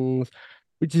things,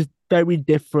 which is very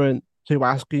different to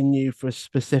asking you for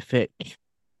specific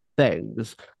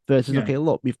things versus, yeah. okay,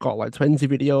 look, we've got like 20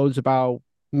 videos about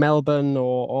Melbourne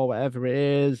or whatever it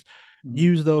is. Mhm.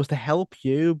 Use those to help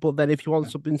you, but then if you want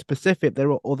Yeah, something specific,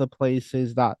 there are other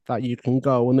places that you can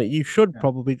go and that you should yeah,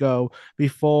 probably go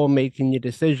before making your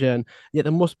decision. Yet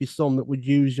there must be some that would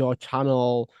use your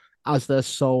channel as their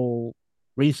sole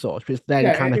resource, which then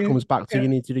yeah. kind of comes back to you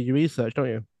And need to do your research, don't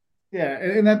you? yeah,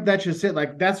 and that's just it.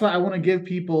 Like that's why I want to give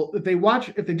people if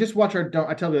they just watch our don't.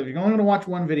 I tell them if you're only going to watch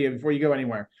one video before you go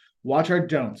anywhere, watch our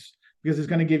don'ts because it's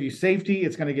going to give you safety,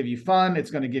 it's going to give you fun,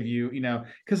 it's going to give you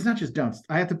because it's not just don'ts.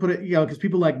 I have to put it because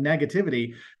people like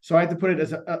negativity, so I have to put it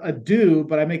as a do,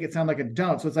 but I make it sound like a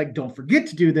don't. So it's like don't forget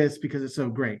to do this because it's so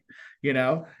great,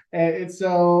 and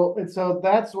so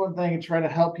that's one thing and try to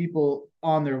help people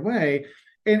on their way.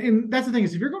 And that's the thing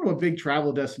is if you're going to a big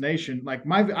travel destination, like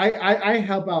I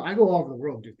help out, I go all over the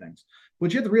world and do things.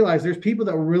 But you have to realize there's people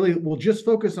that really will just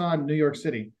focus on New York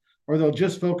City, or they'll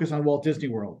just focus on Walt Disney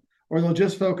World, or they'll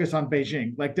just focus on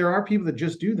Beijing. Like there are people that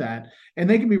just do that and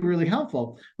they can be really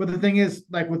helpful. But the thing is,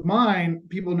 like with mine,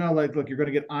 people know like, look, you're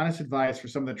going to get honest advice for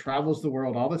someone that travels the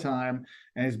world all the time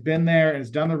and has been there and has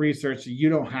done the research, so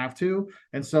you don't have to.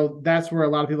 And so that's where a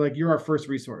lot of people like you're our first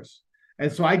resource.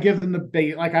 And so I give them the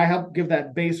base, like I help give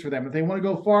that base for them. If they want to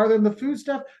go farther in the food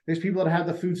stuff, there's people that have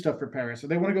the food stuff for Paris. If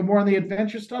they want to go more on the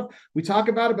adventure stuff, we talk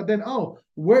about it. But then, how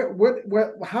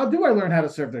do I learn how to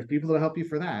surf? There's people that help you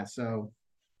for that. So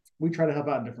we try to help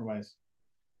out in different ways.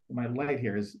 My light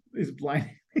here is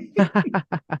blinding. Trying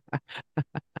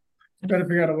to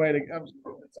figure out a way to.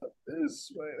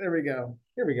 This way. There we go.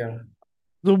 Here we go.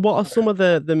 So what are Okay. some of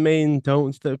the main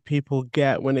don'ts that people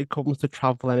get when it comes to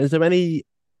traveling? Is there any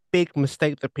big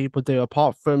mistake that people do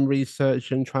apart from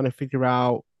research and trying to figure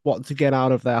out what to get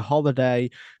out of their holiday?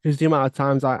 Because the amount of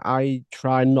times I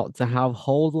try not to have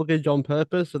hold luggage on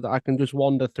purpose so that I can just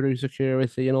wander through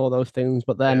security and all those things.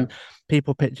 But then Yeah.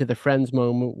 people picture the Friends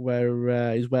moment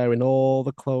where he's wearing all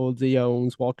the clothes he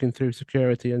owns, walking through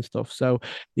security and stuff. So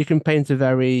you can paint a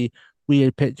very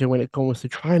weird picture when it comes to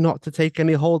try not to take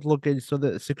any hold luggage so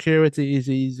that security is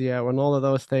easier and all of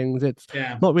those things. It's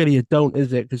Yeah. not really a don't,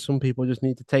 is it? Because some people just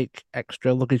need to take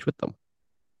extra luggage with them.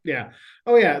 Yeah.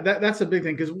 Oh, yeah. That's a big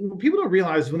thing because people don't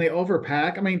realize when they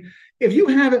overpack. I mean, if you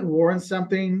haven't worn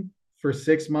something for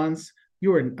 6 months,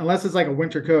 unless it's like a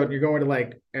winter coat and you're going to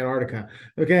like Antarctica,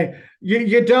 okay,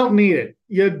 you don't need it.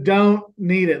 You don't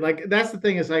need it. Like that's the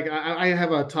thing is like I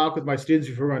have a talk with my students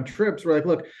before we on trips. We're like,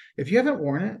 look, if you haven't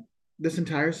worn it this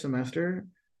entire semester,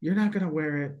 you're not going to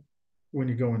wear it when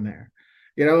you're going there.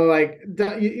 Like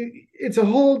it's a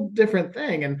whole different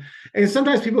thing. And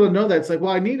sometimes people don't know that. It's like,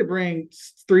 well, I need to bring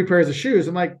 3 pairs of shoes.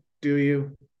 I'm like, do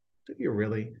you? Do you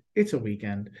really? It's a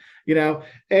weekend, And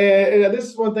this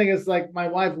is one thing is like my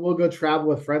wife will go travel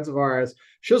with friends of ours.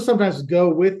 She'll sometimes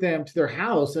go with them to their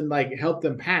house and like help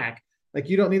them pack. Like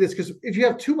you don't need this because if you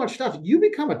have too much stuff, you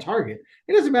become a target.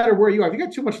 It doesn't matter where you are. If you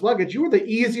got too much luggage, you are the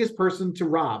easiest person to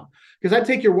rob. Because I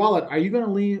take your wallet. Are you going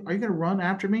to leave? Are you going to run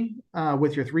after me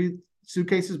with your 3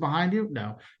 suitcases behind you?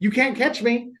 No, you can't catch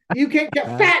me. You can't get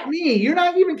Uh, fat me. You're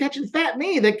not even catching fat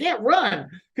me that can't run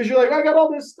because you're like, I got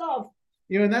all this stuff.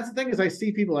 And that's the thing is I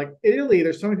see people like Italy.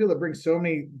 There's so many people that bring so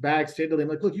many bags to Italy. I'm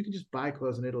like, look, you can just buy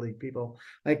clothes in Italy, people.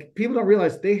 Like people don't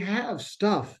realize they have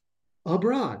stuff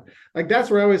abroad. Like that's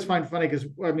where I always find funny because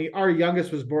I mean our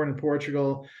youngest was born in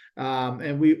Portugal,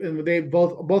 and they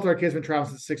both our kids been traveling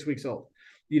since 6 weeks old.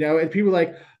 And people are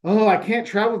like, oh, I can't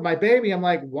travel with my baby. I'm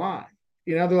like, why?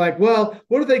 They're like, well,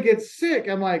 what if they get sick?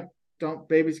 I'm like, don't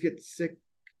babies get sick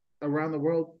around the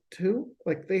world too?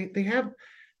 Like they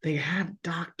have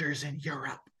doctors in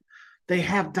Europe. They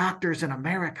have doctors in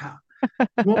America.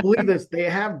 You won't believe this. They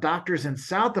have doctors in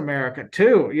South America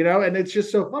too, and it's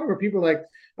just so funny where people are like,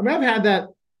 I mean, I've had that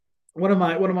one of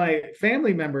my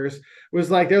family members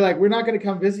was like, they're like, we're not going to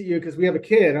come visit you because we have a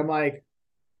kid. I'm like,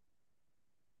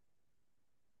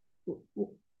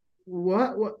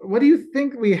 what do you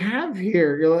think we have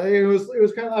here? You know, it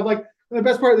was kind of, I'm like, the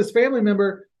best part of this family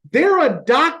member, they're a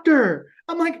doctor.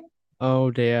 I'm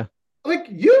Oh dear. like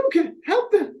you can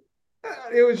help them.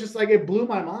 It was just like it blew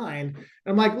my mind.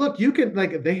 I'm like, look, you can,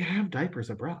 like, they have diapers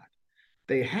abroad,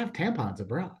 they have tampons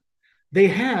abroad, they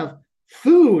have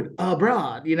food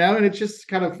abroad, and it's just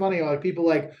kind of funny, like people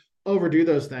like overdo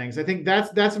those things. I think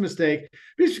that's a mistake,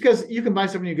 just because you can buy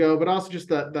something you go, but also just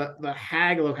the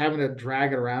haggle of having to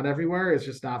drag it around everywhere is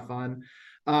just not fun.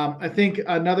 I think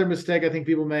another mistake I think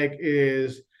people make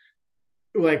is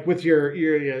like with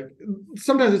your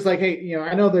sometimes it's like, hey,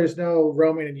 I know there's no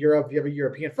roaming in Europe if you have a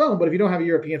European phone, but if you don't have a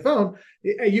European phone,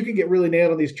 you can get really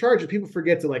nailed on these charges. People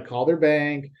forget to like call their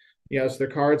bank, so their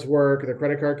cards work, their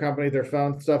credit card company, their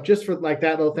phone stuff, just for like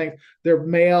that little thing, their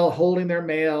mail, holding their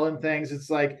mail and things. It's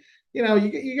like, you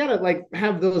got to like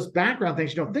have those background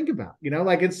things you don't think about,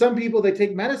 like, in some people, they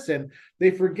take medicine,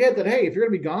 they forget that, hey, if you're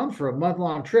going to be gone for a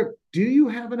month-long trip, do you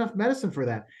have enough medicine for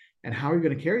that? And how are you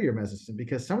going to carry your medicine?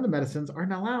 Because some of the medicines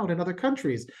aren't allowed in other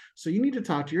countries. So you need to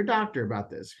talk to your doctor about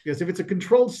this. Because if it's a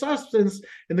controlled substance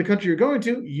in the country you're going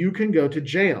to, you can go to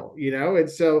jail, And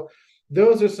so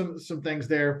those are some things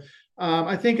there.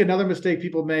 I think another mistake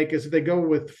people make is if they go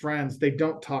with friends, they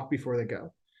don't talk before they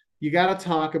go. You got to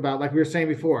talk about, like we were saying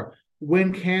before,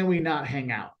 when can we not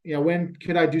hang out? When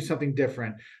could I do something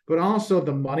different? But also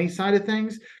the money side of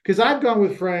things. Because I've traveled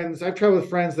with friends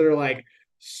that are like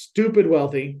stupid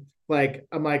wealthy. Like,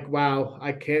 I'm like, wow,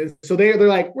 I can't. So they're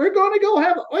like, we're going to go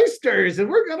have oysters and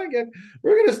we're going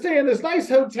to stay in this nice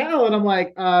hotel. And I'm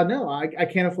like, no, I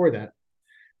can't afford that.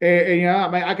 And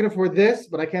I'm like, I can afford this,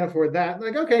 but I can't afford that. I'm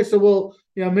like, okay, so we'll,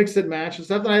 mix and match and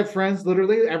stuff. And I have friends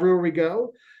literally everywhere we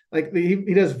go. Like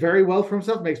he does very well for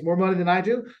himself, makes more money than I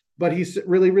do, but he's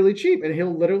really, really cheap. And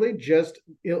he'll literally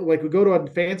like we go to a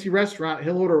fancy restaurant,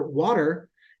 he'll order water.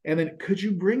 And then, could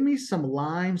you bring me some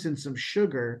limes and some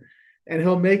sugar? And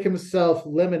he'll make himself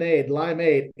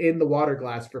limeade in the water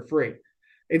glass for free,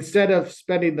 instead of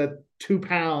spending the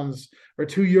 £2 or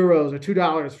 €2 or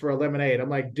 $2 for a lemonade. I'm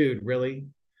like, dude, really?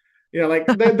 Like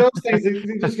those things,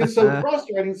 it just get so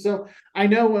frustrating. So I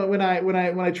know when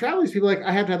I travel these people, like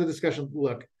I have to have the discussion.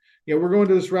 Look, we're going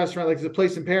to this restaurant, like there's a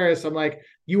place in Paris. I'm like,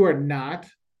 you are not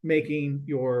making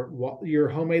your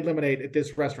homemade lemonade at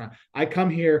this restaurant. I come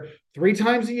here 3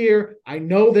 times a year. I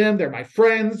know them. They're my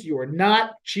friends. You are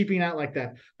not cheaping out like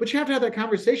that. But you have to have that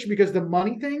conversation, because the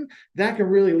money thing, that can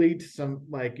really lead to some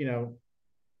like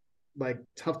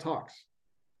tough talks.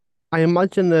 I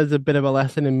imagine there's a bit of a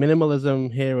lesson in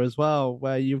minimalism here as well,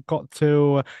 where you've got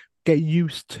to get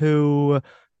used to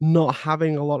not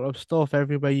having a lot of stuff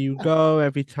everywhere you go.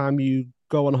 Every time you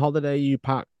go on holiday, you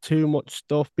pack too much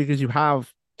stuff because you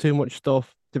have too much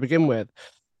stuff to begin with.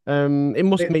 It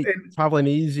must And, make and traveling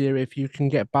easier if you can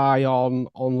get by on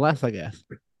less, I guess.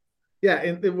 yeah,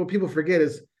 and what people forget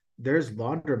is there's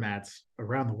laundromats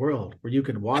around the world where you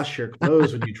can wash your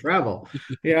clothes when you travel.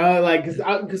 Like,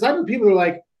 because I know people are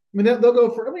like, I mean, they'll go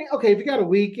for, I mean, okay, if you got a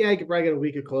week, yeah, you could probably get a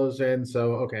week of clothes in.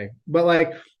 So, okay. But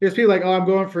like, there's people like, oh, I'm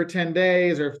going for 10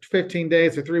 days or 15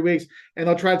 days or 3 weeks. And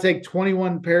they'll try to take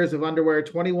 21 pairs of underwear,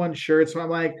 21 shirts. So I'm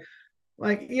like,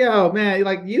 yo, man,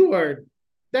 like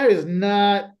that is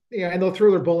not, and they'll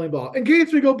throw their bowling ball in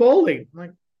case we go bowling. I'm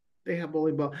like, they have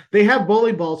bowling ball. They have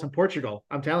bowling balls in Portugal.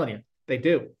 I'm telling you, they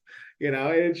do.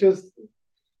 It's just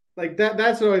like that.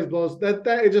 That's what always blows. That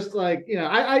it's just like,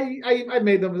 I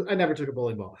made them. I never took a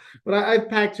bowling ball, but I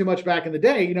packed too much back in the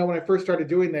day. When I first started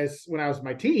doing this when I was in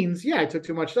my teens, yeah, I took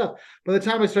too much stuff. By the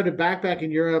time I started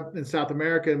backpacking Europe and South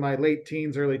America in my late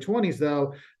teens, early 20s,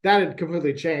 though, that had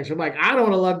completely changed. I'm like, I don't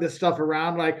want to lug this stuff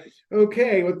around. Like,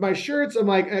 okay, with my shirts, I'm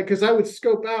like, because I would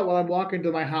scope out while I'm walking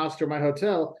to my house or my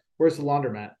hotel, where's the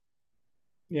laundromat?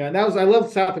 Yeah, and I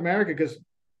love South America because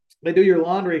they do your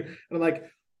laundry, and I'm like,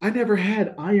 I never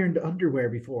had ironed underwear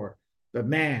before, but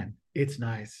man, it's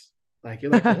nice. Like,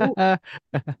 you're like, oh,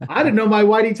 I didn't know my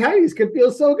whitey tighties could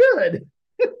feel so good.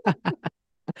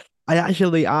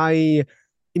 I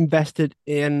invested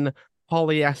in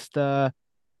polyester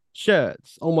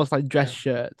shirts, almost like dress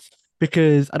Yeah. shirts,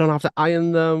 because I don't have to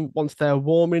iron them. Once they're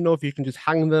warm enough, you can just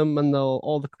hang them and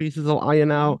all the creases will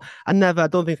iron out. I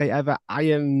don't think I ever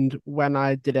ironed when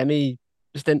I did any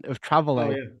stint of Oh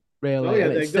traveling, yeah. Oh really, yeah.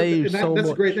 and it saves And so that's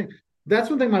a great much. thing. That's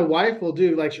one thing my wife will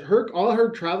do. Like, all her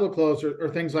travel clothes or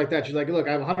things like that. She's like, look,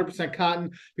 I have 100%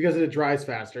 cotton because it dries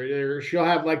faster. Or she'll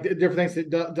have like different things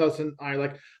that doesn't iron.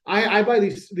 Like, I buy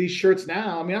these shirts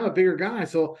now. I mean, I'm a bigger guy,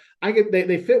 so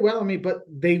they fit well on me, but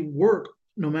they work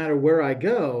no matter where I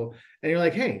go. And you're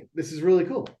like, hey, this is really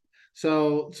cool.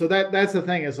 So that's the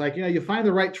thing. Is like, you find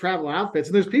the right travel outfits,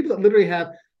 and there's people that literally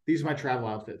have these are my travel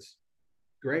outfits.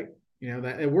 Great.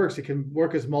 That it works. It can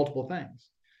work as multiple things.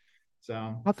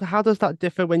 So How does that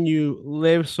differ when you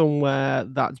live somewhere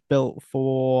that's built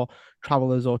for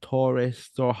travelers or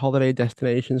tourists or holiday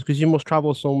destinations? Because you must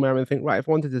travel somewhere and think, right, if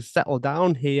I wanted to settle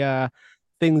down here,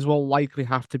 things will likely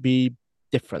have to be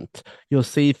different. You'll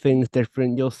see things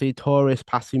different. You'll see tourists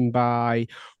passing by.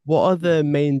 What are the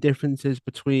main differences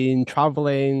between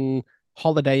traveling,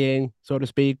 holidaying, so to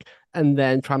speak, and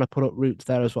then trying to put up roots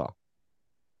there as well?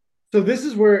 So this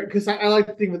is where, because I like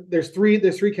to think that there's three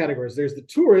categories. There's the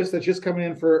tourist that's just coming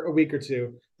in for a week or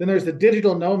two. Then there's the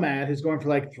digital nomad who's going for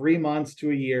like 3 months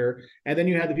to a year, and then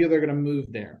you have the people that are going to move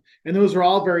there. And those are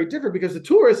all very different because the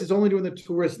tourist is only doing the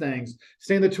tourist things,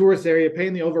 staying in the tourist area,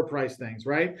 paying the overpriced things,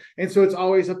 right? And so it's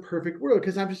always a perfect world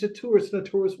because I'm just a tourist in a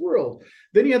tourist world.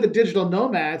 Then you have the digital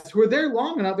nomads who are there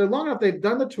long enough. They're long enough. They've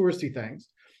done the touristy things,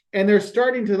 and they're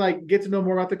starting to like get to know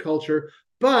more about the culture,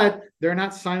 but they're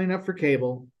not signing up for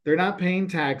cable. They're not paying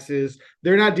taxes.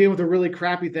 They're not dealing with the really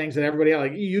crappy things that everybody else,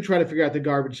 like you try to figure out the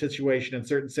garbage situation in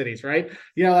certain cities, right?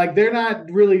 Like they're not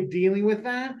really dealing with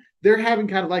that. They're having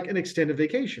kind of like an extended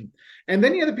vacation. And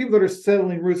then you have the people that are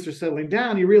settling roots or settling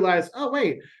down. You realize, oh,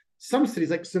 wait, some cities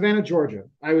like Savannah, Georgia,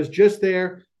 I was just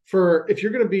there for, if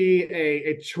you're going to be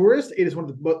a tourist, it is one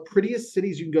of the prettiest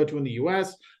cities you can go to in the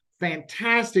US.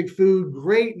 Fantastic food,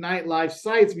 great nightlife,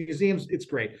 sites, museums. It's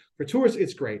great. For tourists,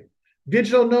 it's great.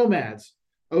 Digital nomads.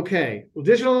 Okay. Well,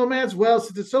 digital nomads, well,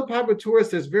 since it's so popular with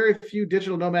tourists, there's very few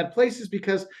digital nomad places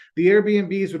because the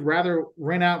Airbnbs would rather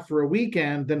rent out for a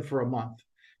weekend than for a month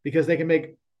because they can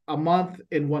make a month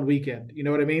in one weekend. You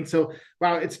know what I mean? So,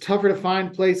 wow, it's tougher to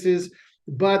find places,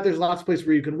 but there's lots of places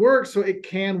where you can work. So it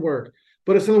can work.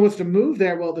 But if someone wants to move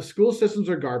there, well, the school systems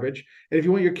are garbage. And if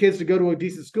you want your kids to go to a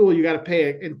decent school, you got to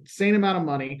pay an insane amount of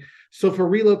money. So for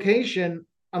relocation,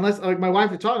 unless like my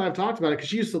wife had I've talked about it because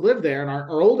she used to live there and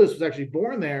our oldest was actually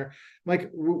born there.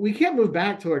 Like we can't move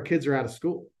back till our kids are out of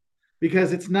school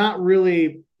because it's not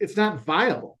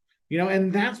viable,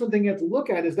 and that's one thing you have to look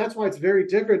at is that's why it's very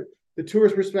different. The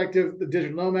tourist perspective, the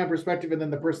digital nomad perspective, and then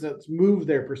the person that's moved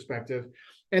their perspective.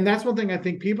 And that's one thing I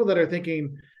think people that are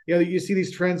thinking, you see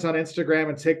these trends on Instagram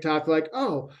and TikTok, like,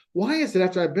 oh, why is it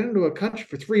after I've been into a country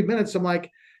for 3 minutes, I'm like,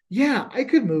 yeah, I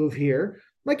could move here.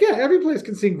 Like, yeah, every place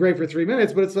can seem great for 3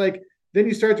 minutes, but it's like, then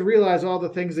you start to realize all the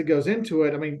things that goes into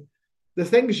it. I mean, the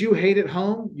things you hate at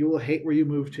home, you will hate where you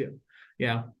move to.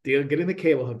 Getting the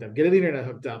cable hooked up, getting the internet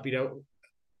hooked up,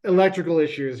 electrical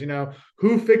issues,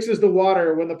 who fixes the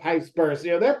water when the pipes burst,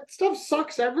 that stuff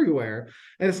sucks everywhere.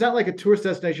 And it's not like a tourist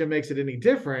destination makes it any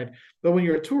different, but when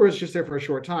you're a tourist just there for a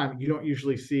short time, you don't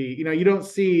usually see, you don't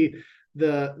see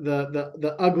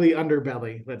the ugly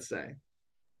underbelly, let's say.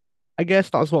 I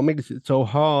guess that's what makes it so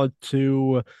hard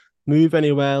to move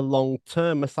anywhere long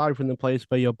term, aside from the place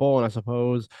where you're born, I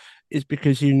suppose, is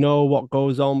because you know what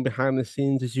goes on behind the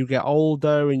scenes as you get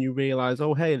older and you realize,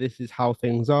 oh, hey, this is how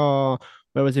things are.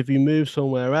 Whereas if you move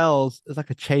somewhere else, it's like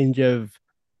a change of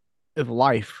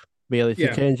life, really. It's a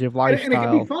Yeah. change of And it can be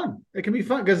lifestyle. fun. It can be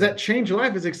fun because that change of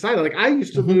life is exciting. Like I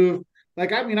used to Hmm. move,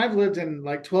 like I mean, I've lived in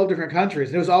like 12 different countries.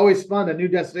 And it was always fun, a new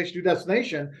destination, new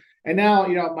destination. And now,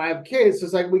 I have kids. So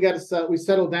it's like we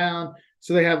settle down.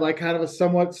 So they have like kind of a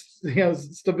somewhat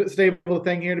stable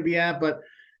thing here to be at, but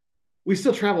we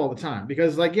still travel all the time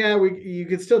because like, yeah, you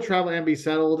can still travel and be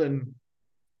settled and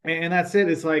that's it.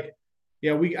 It's like,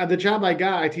 we the job I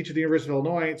got, I teach at the University of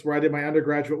Illinois. It's where I did my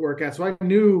undergraduate work at. So I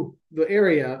knew the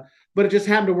area, but it just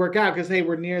happened to work out because hey,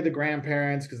 we're near the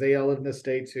grandparents because they all live in the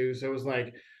state too. So it was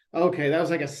like, okay, that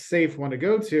was like a safe one to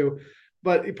go to.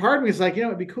 But part of me is like,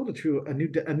 it'd be cool to do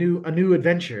a new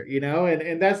adventure,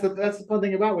 and that's the fun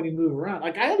thing about when you move around.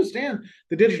 Like I understand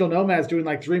the digital nomads doing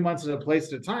like 3 months at a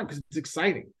place at a time because it's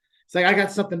exciting. It's like I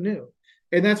got something new.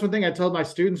 And that's one thing I told my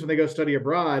students when they go study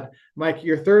abroad. Like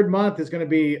your third month is going to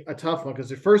be a tough one because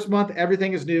the first month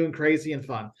everything is new and crazy and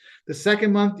fun. The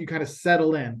second month you kind of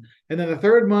settle in, and then the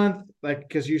third month, like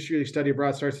because usually study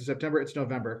abroad starts in September, it's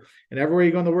November, and everywhere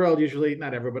you go in the world, usually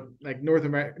not everywhere, but like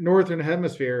Northern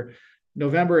Hemisphere,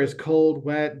 November is cold,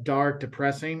 wet, dark,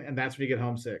 depressing, and that's when you get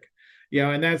homesick.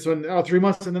 And that's when 3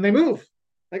 months, and then they move.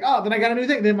 Like, oh, then I got a new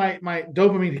thing. Then my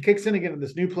dopamine kicks in again in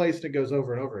this new place, and it goes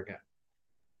over and over again.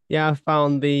 Yeah, I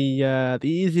found the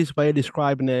easiest way of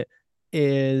describing it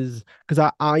is because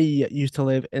I used to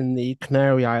live in the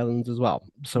Canary Islands as well.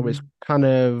 So it's Mhm. kind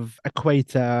of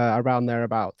equator around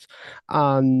thereabouts.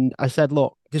 And I said,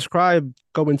 look, describe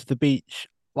going to the beach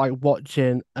like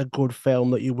watching a good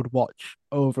film that you would watch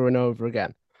over and over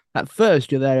again. At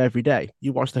first, you're there every day.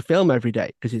 You watch the film every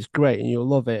day because it's great and you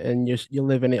love it and you're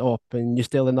living it up and you're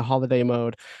still in the holiday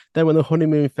mode. Then when the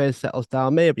honeymoon phase settles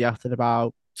down, maybe after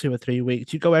about 2 or 3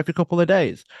 weeks, you go every couple of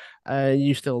days and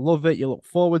you still love it. You look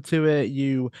forward to it.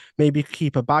 You maybe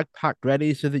keep a backpack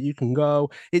ready so that you can go.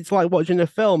 It's like watching a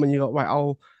film and you go,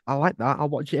 right, I like that. I'll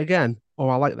watch it again.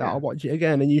 Or I like that. I'll Yeah. watch it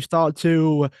again. And you start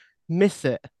to miss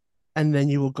it. And then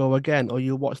you will go again, or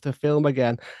you'll watch the film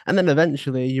again. And then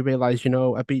eventually you realize,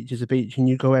 a beach is a beach and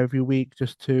you go every week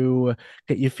just to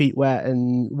get your feet wet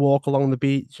and walk along the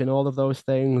beach and all of those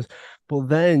things. But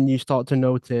then you start to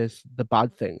notice the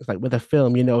bad things. Like with a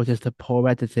film, you notice the poor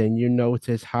editing, you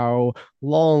notice how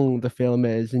long the film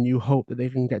is, and you hope that they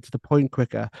can get to the point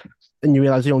quicker. And you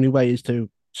realize the only way is to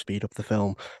speed up the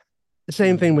film. The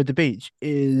same thing Mhm. with the beach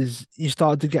is you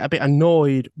start to get a bit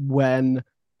annoyed when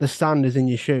the sand is in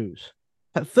your shoes.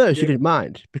 At first, you Yeah. didn't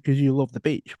mind because you love the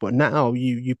beach, but now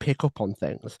you pick up on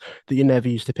things that you never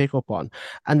used to pick up on,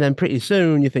 and then pretty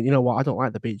soon you think, you know what, I don't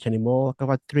like the beach anymore. Like I've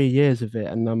had 3 years of it,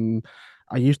 and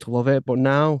I used to love it, but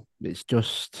now it's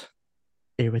just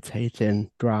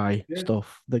irritating, dry Yeah.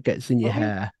 stuff that gets in your Oh, yeah.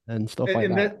 hair and stuff And, like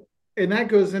and that. that and that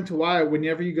goes into why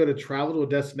whenever you go to travel to a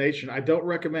destination, I don't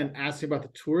recommend asking about the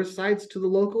tourist sites to the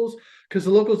locals because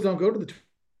the locals don't go to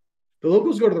the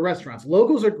locals go to the restaurants.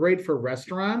 Locals are great for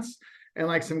restaurants and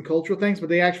like some cultural things, but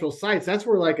the actual sites, that's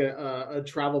where like a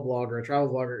travel blogger, a travel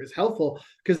vlogger is helpful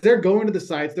because they're going to the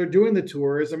sites, they're doing the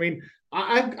tours. I mean,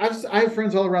 I have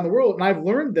friends all around the world, and I've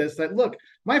learned this that look,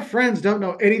 my friends don't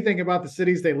know anything about the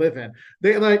cities they live in.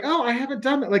 They're like, oh, I haven't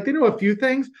done that. Like they know a few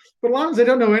things, but a lot of they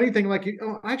don't know anything. Like,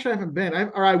 oh, actually, I haven't been.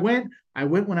 I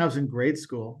went when I was in grade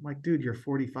school. I'm like, dude, you're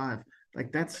 45.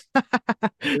 Like that's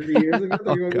 30 years ago.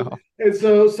 Oh God. And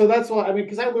so that's why I mean,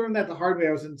 because I learned that the hard way.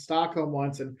 I was in Stockholm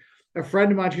once, and a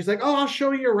friend of mine, she's like, "Oh, I'll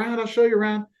show you around. I'll show you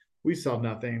around." We saw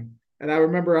nothing, and I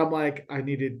remember I'm like, I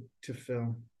needed to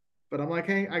film, but I'm like,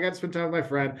 hey, I got to spend time with my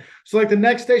friend. So like the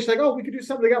next day, she's like, "Oh, we could do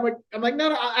something." I'm like, no,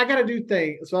 no, I got to do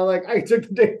things. So I took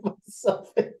the day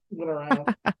myself and went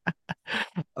around.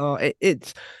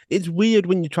 It's weird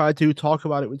when you try to talk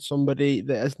about it with somebody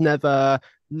that has never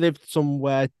lived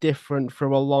somewhere different for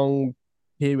a long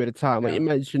period of time. Like you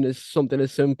Yeah. mentioned, it's something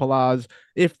as simple as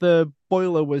if the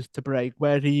boiler was to break,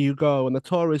 where do you go? And the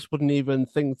tourist wouldn't even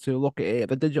think to look at it.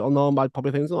 The digital nomad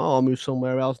probably thinks, oh, I'll move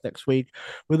somewhere else next week.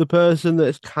 With the person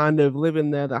that's kind of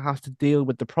living there that has to deal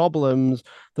with the problems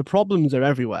are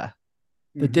everywhere.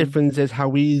 The Mm-hmm. difference is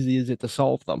how easy is it to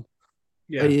solve them.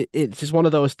 Yeah. It's just one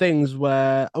of those things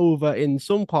where over in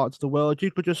some parts of the world,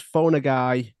 you could just phone a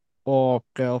guy or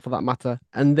girl for that matter,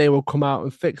 and they will come out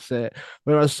and fix it.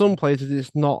 Whereas some places it's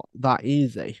not that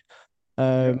easy.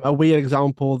 Yeah. A weird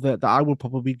example that I would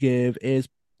probably give is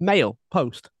mail,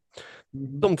 post.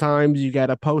 Mm-hmm. Sometimes you get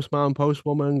a postman,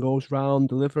 postwoman goes round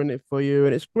delivering it for you,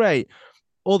 and it's great.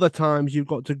 Other times you've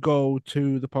got to go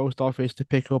to the post office to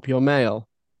pick up your mail.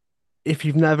 If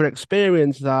you've never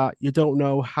experienced that, you don't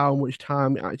know how much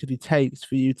time it actually takes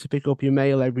for you to pick up your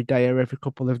mail every day or every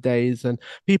couple of days. And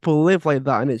people live like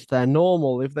that and it's their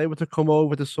normal. If they were to come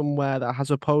over to somewhere that has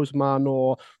a postman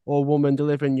or woman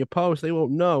delivering your post, they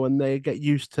won't know and they get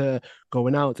used to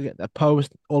going out to get their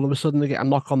post. All of a sudden they get a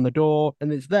knock on the door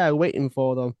and it's there waiting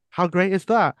for them. How great is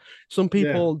that? Some Yeah.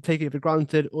 people take it for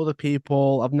granted, other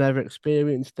people have never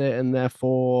experienced it and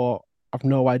therefore have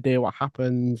no idea what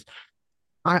happens.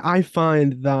 I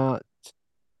find that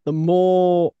the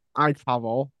more I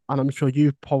travel, and I'm sure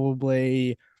you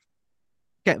probably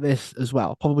get this as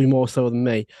well, probably more so than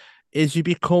me, is you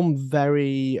become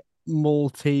very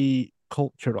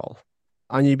multicultural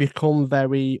and you become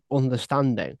very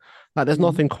understanding. Like there's Mm-hmm.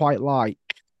 nothing quite like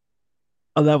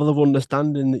a level of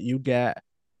understanding that you get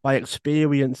by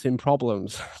experiencing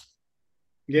problems.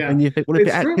 And Yeah. you think, well, It's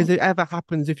because true. it ever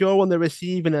happens, if you're on the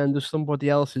receiving end of somebody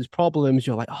else's problems,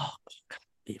 you're like, oh,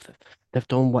 they've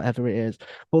done whatever it is.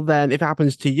 But then if it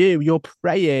happens to you, you're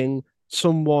praying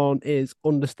someone is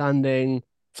understanding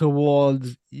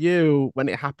towards you when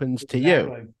it happens to you.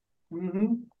 Exactly.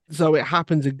 Mm-hmm. So it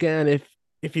happens again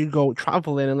if you go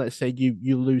traveling and let's say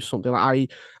you lose something.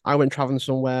 Like I went traveling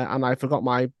somewhere and I forgot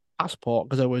my passport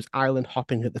because I was island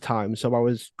hopping at the time. So I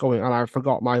was going and I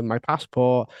forgot my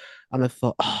passport and I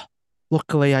thought, oh,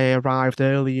 luckily I arrived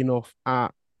early enough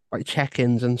at like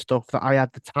check-ins and stuff that I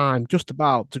had the time just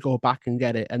about to go back and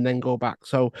get it and then go back.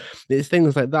 So it's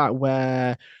things like that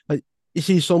where like you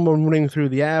see someone running through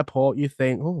the airport, you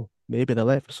think, oh, maybe they're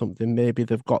late for something, maybe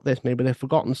they've got this, maybe they've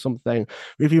forgotten something.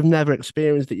 If you've never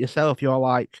experienced it yourself, you're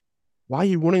like, why are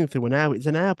you running through an airport? It's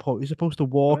an airport. You're supposed to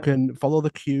walk and follow the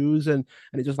queues, and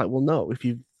it's just like, well, no. If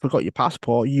you forgot your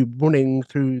passport, you're running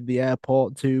through the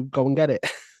airport to go and get it.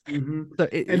 Hmm. So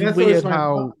And it's that's always weird my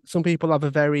how some people have a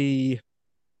very,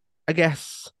 I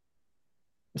guess,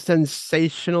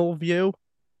 sensational view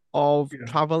of yeah.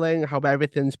 traveling, how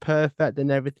everything's perfect and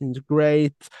everything's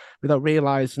great, without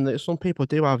realizing that some people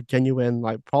do have genuine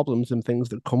like problems and things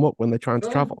that come up when they're trying to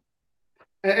Oh, travel.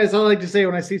 as I like to say,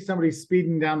 when I see somebody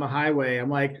speeding down the highway, I'm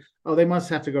like, oh, they must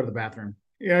have to go to the bathroom.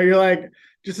 You know, you're like,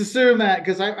 just assume that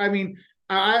because I mean,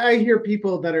 I hear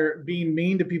people that are being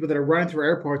mean to people that are running through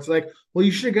airports, like, well,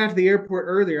 you should have got to the airport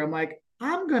earlier. I'm like,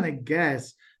 I'm gonna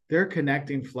guess their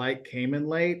connecting flight came in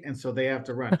late, and so they have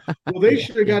to run. Well, they Yeah,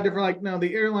 should have yeah, got different. Like, no,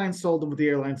 the airline sold them what the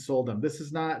airline sold them. This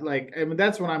is not like, I mean,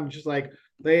 that's when I'm just like,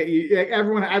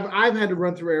 everyone. I've had to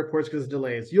run through airports because of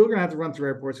delays. You're gonna have to run through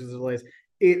airports because of delays.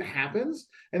 It happens.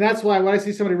 And that's why when I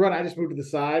see somebody run, I just move to the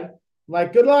side. I'm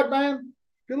like, good luck, man.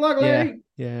 Good luck, yeah, lady.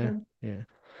 yeah, yeah.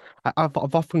 I've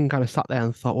often kind of sat there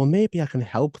and thought, well, maybe I can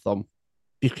help them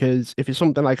because if it's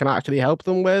something I can actually help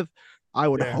them with, I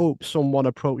would Yeah. hope someone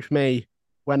approached me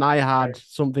when I had Right.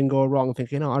 something go wrong,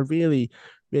 thinking, oh, I really,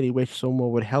 really wish someone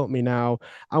would help me now.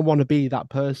 I want to be that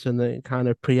person that kind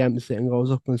of preempts it and goes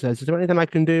up and says, is there anything I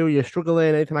can do? You're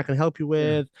struggling, anything I can help you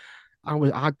Yeah. with?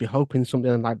 I'd be hoping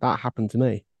something like that happened to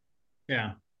me.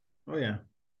 Yeah. Oh yeah.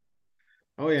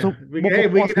 Oh So yeah. Hey,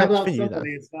 we what's can help next for out you then?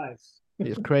 somebody. It's nice.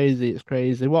 It's crazy. It's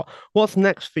crazy. What's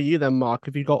next for you then, Mark?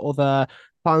 Have you got other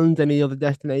plans, any other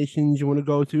destinations you want to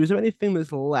go to? Is there anything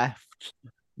that's left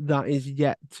that is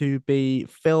yet to be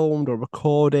filmed or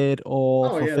recorded or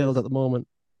Oh yeah. fulfilled at the moment?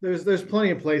 There's plenty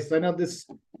of places. I know this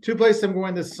two places I'm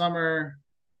going this summer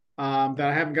that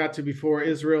I haven't got to before: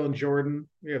 Israel and Jordan.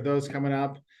 We have those coming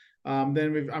up.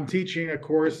 I'm teaching a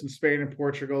course in Spain and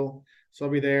Portugal, so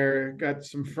I'll be there. Got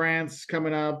some France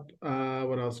coming up.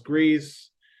 What else? Greece.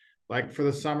 Like for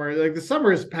the summer, like the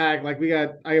summer is packed. Like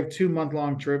I have 2 month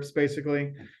long trips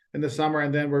basically in the summer,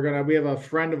 and then we have a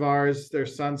friend of ours. Their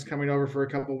son's coming over for a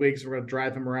couple of weeks. We're gonna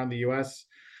drive him around the U.S.,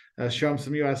 show him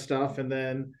some U.S. stuff, and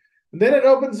then it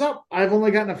opens up. I've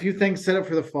only gotten a few things set up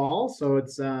for the fall, so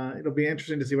it'll be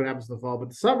interesting to see what happens in the fall. But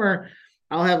the summer,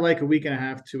 I'll have like a week and a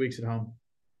half, 2 weeks at home.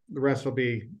 The rest will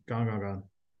be gone, gone, gone.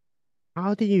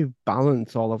 How do you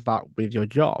balance all of that with your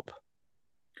job?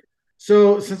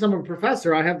 So since I'm a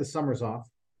professor, I have the summers off,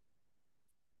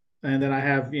 and then I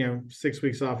have 6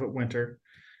 weeks off at winter,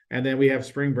 and then we have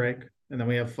spring break, and then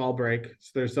we have fall break.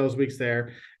 So there's those weeks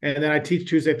there, and then I teach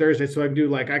Tuesday, Thursday, so I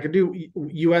could do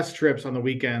U.S. trips on the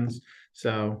weekends.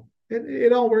 So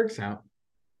it all works out.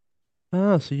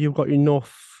 Ah, so you've got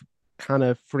enough kind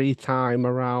of free time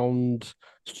around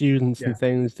students Yeah, and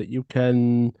things that you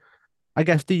can, I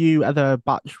guess, do you either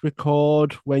batch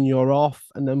record when you're off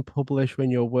and then publish when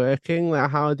you're working?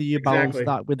 Like, how do you balance exactly,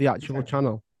 that with the actual exactly.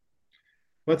 channel?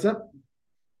 What's up?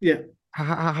 Yeah.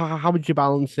 How would you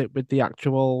balance it with the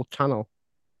actual channel?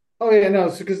 Oh yeah, no,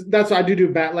 because that's what I do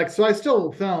bat like so I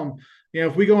still film.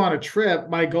 If we go on a trip,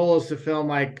 my goal is to film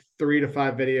like 3 to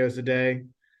 5 videos a day,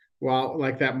 while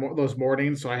like those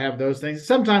mornings. So I have those things.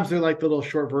 Sometimes they're like the little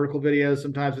short vertical videos.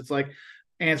 Sometimes it's like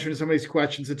answering somebody's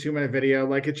questions, a 2 minute video.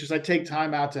 Like it's just I take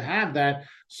time out to have that.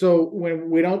 So when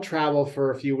we don't travel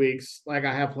for a few weeks, like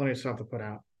I have plenty of stuff to put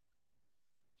out.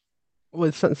 Well,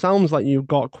 it sounds like you've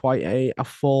got quite a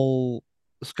full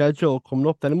schedule coming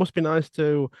up. Then it must be nice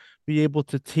to be able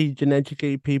to teach and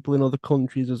educate people in other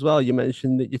countries as well. You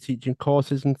mentioned that you're teaching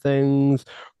courses and things.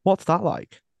 What's that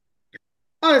like?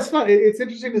 Oh, it's fun. It's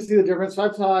interesting to see the difference. So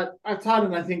I've taught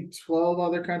in I think 12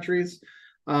 other countries,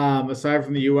 aside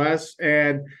from the US.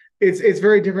 And it's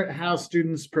very different how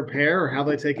students prepare or how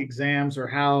they take exams or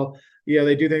how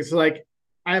they do things. So like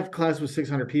I have class with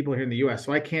 600 people here in the US,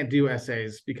 so I can't do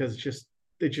essays because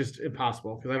it's just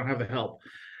impossible because I don't have the help.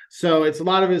 So it's a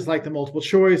lot of it is like the multiple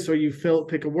choice, or you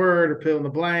pick a word or fill in the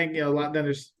blank, a lot. Then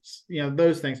there's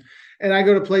those things. And I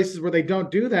go to places where they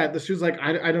don't do that. The student's like,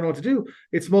 I don't know what to do.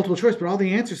 It's multiple choice, but all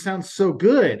the answers sound so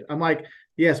good. I'm like,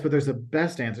 yes, but there's a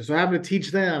best answer. So I have to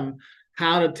teach them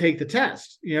how to take the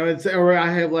test. Or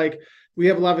I have like we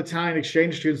have a lot of Italian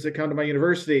exchange students that come to my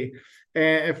university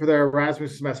and for their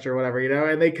Erasmus semester or whatever,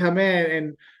 and they come in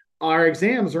and our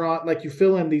exams are on like you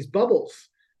fill in these bubbles,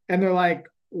 and they're like,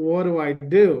 what do I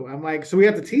do? I'm like, so we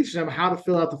have to teach them how to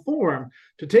fill out the form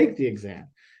to take the exam.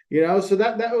 So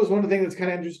that was one of the things that's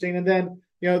kind of interesting. And then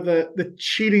the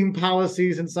cheating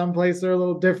policies in some places are a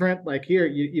little different. Like here,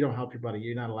 you don't help your buddy,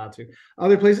 you're not allowed to.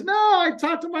 Other places, no, I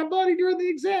talked to my buddy during the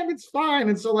exam, it's fine.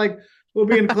 And so like we'll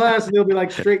be in class and they'll be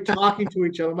like straight talking to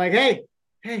each other. I'm like, hey,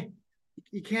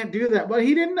 you can't do that. But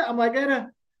he didn't. I'm like,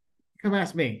 Anna, come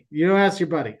ask me. You don't ask your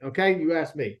buddy, okay? You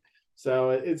ask me. So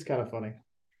it's kind of funny.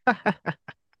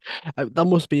 That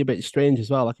must be a bit strange as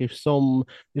well. Like if some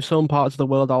parts of the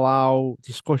world allow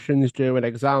discussions during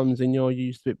exams and you're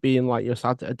used to it being like you're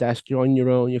sat at a desk, you're on your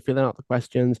own, you're filling out the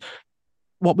questions.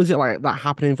 What was it like that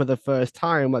happening for the first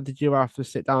time? Like, did you have to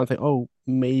sit down and think, oh,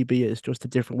 maybe it's just a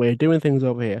different way of doing things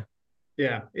over here?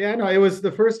 Yeah. Yeah. No, it was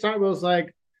the first time. It was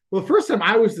like, well, the first time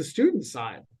I was the student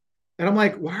side. And I'm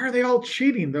like, why are they all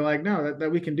cheating? They're like, no,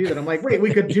 that we can do that. I'm like, wait,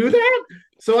 we could do that?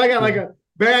 So I got like Yeah. a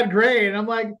bad grade. And I'm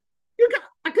like,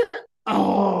 I could,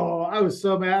 oh, I was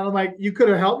so mad. I'm like, you could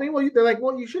have helped me. Well, they're like,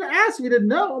 well, you should have asked. You didn't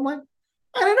know. I'm like,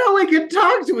 I don't know. We can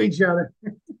talk to each other.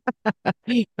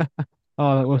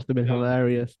 Oh, that must have been Yeah.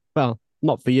 hilarious. Well,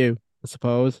 not for you, I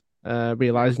suppose. Yeah.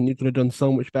 Realizing you could have done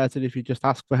so much better if you just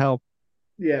asked for help.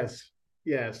 Yes.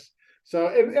 Yes. So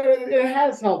it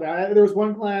has helped. There was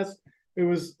one class. It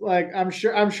was like I'm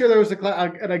sure there was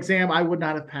an exam I would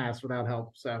not have passed without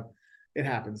help. So it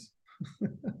happens.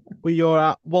 Well, you're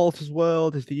at Walter's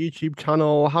World is the YouTube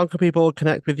channel. How can people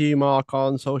connect with you, Mark,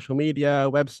 on social media,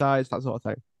 websites, that sort of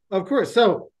thing? Of course.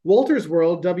 So Wolters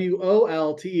World,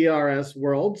 Wolters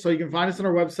World. So you can find us on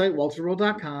our website,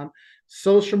 woltersworld.com.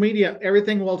 Social media,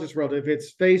 everything Wolters World. If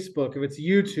it's Facebook, if it's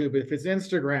YouTube, if it's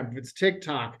Instagram, if it's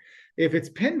TikTok, if it's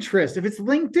Pinterest, if it's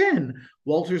LinkedIn,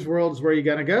 Wolters World is where you're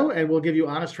going to go. And we'll give you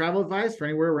honest travel advice for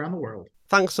anywhere around the world.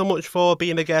 Thanks so much for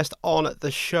being a guest on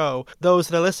the show. Those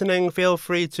that are listening, feel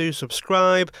free to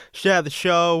subscribe, share the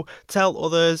show, tell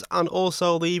others, and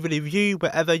also leave a review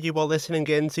wherever you are listening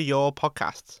into your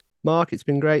podcasts. Mark, it's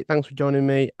been great. Thanks for joining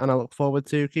me, and I look forward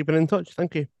to keeping in touch.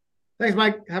 Thank you. Thanks,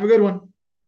 Mike. Have a good one.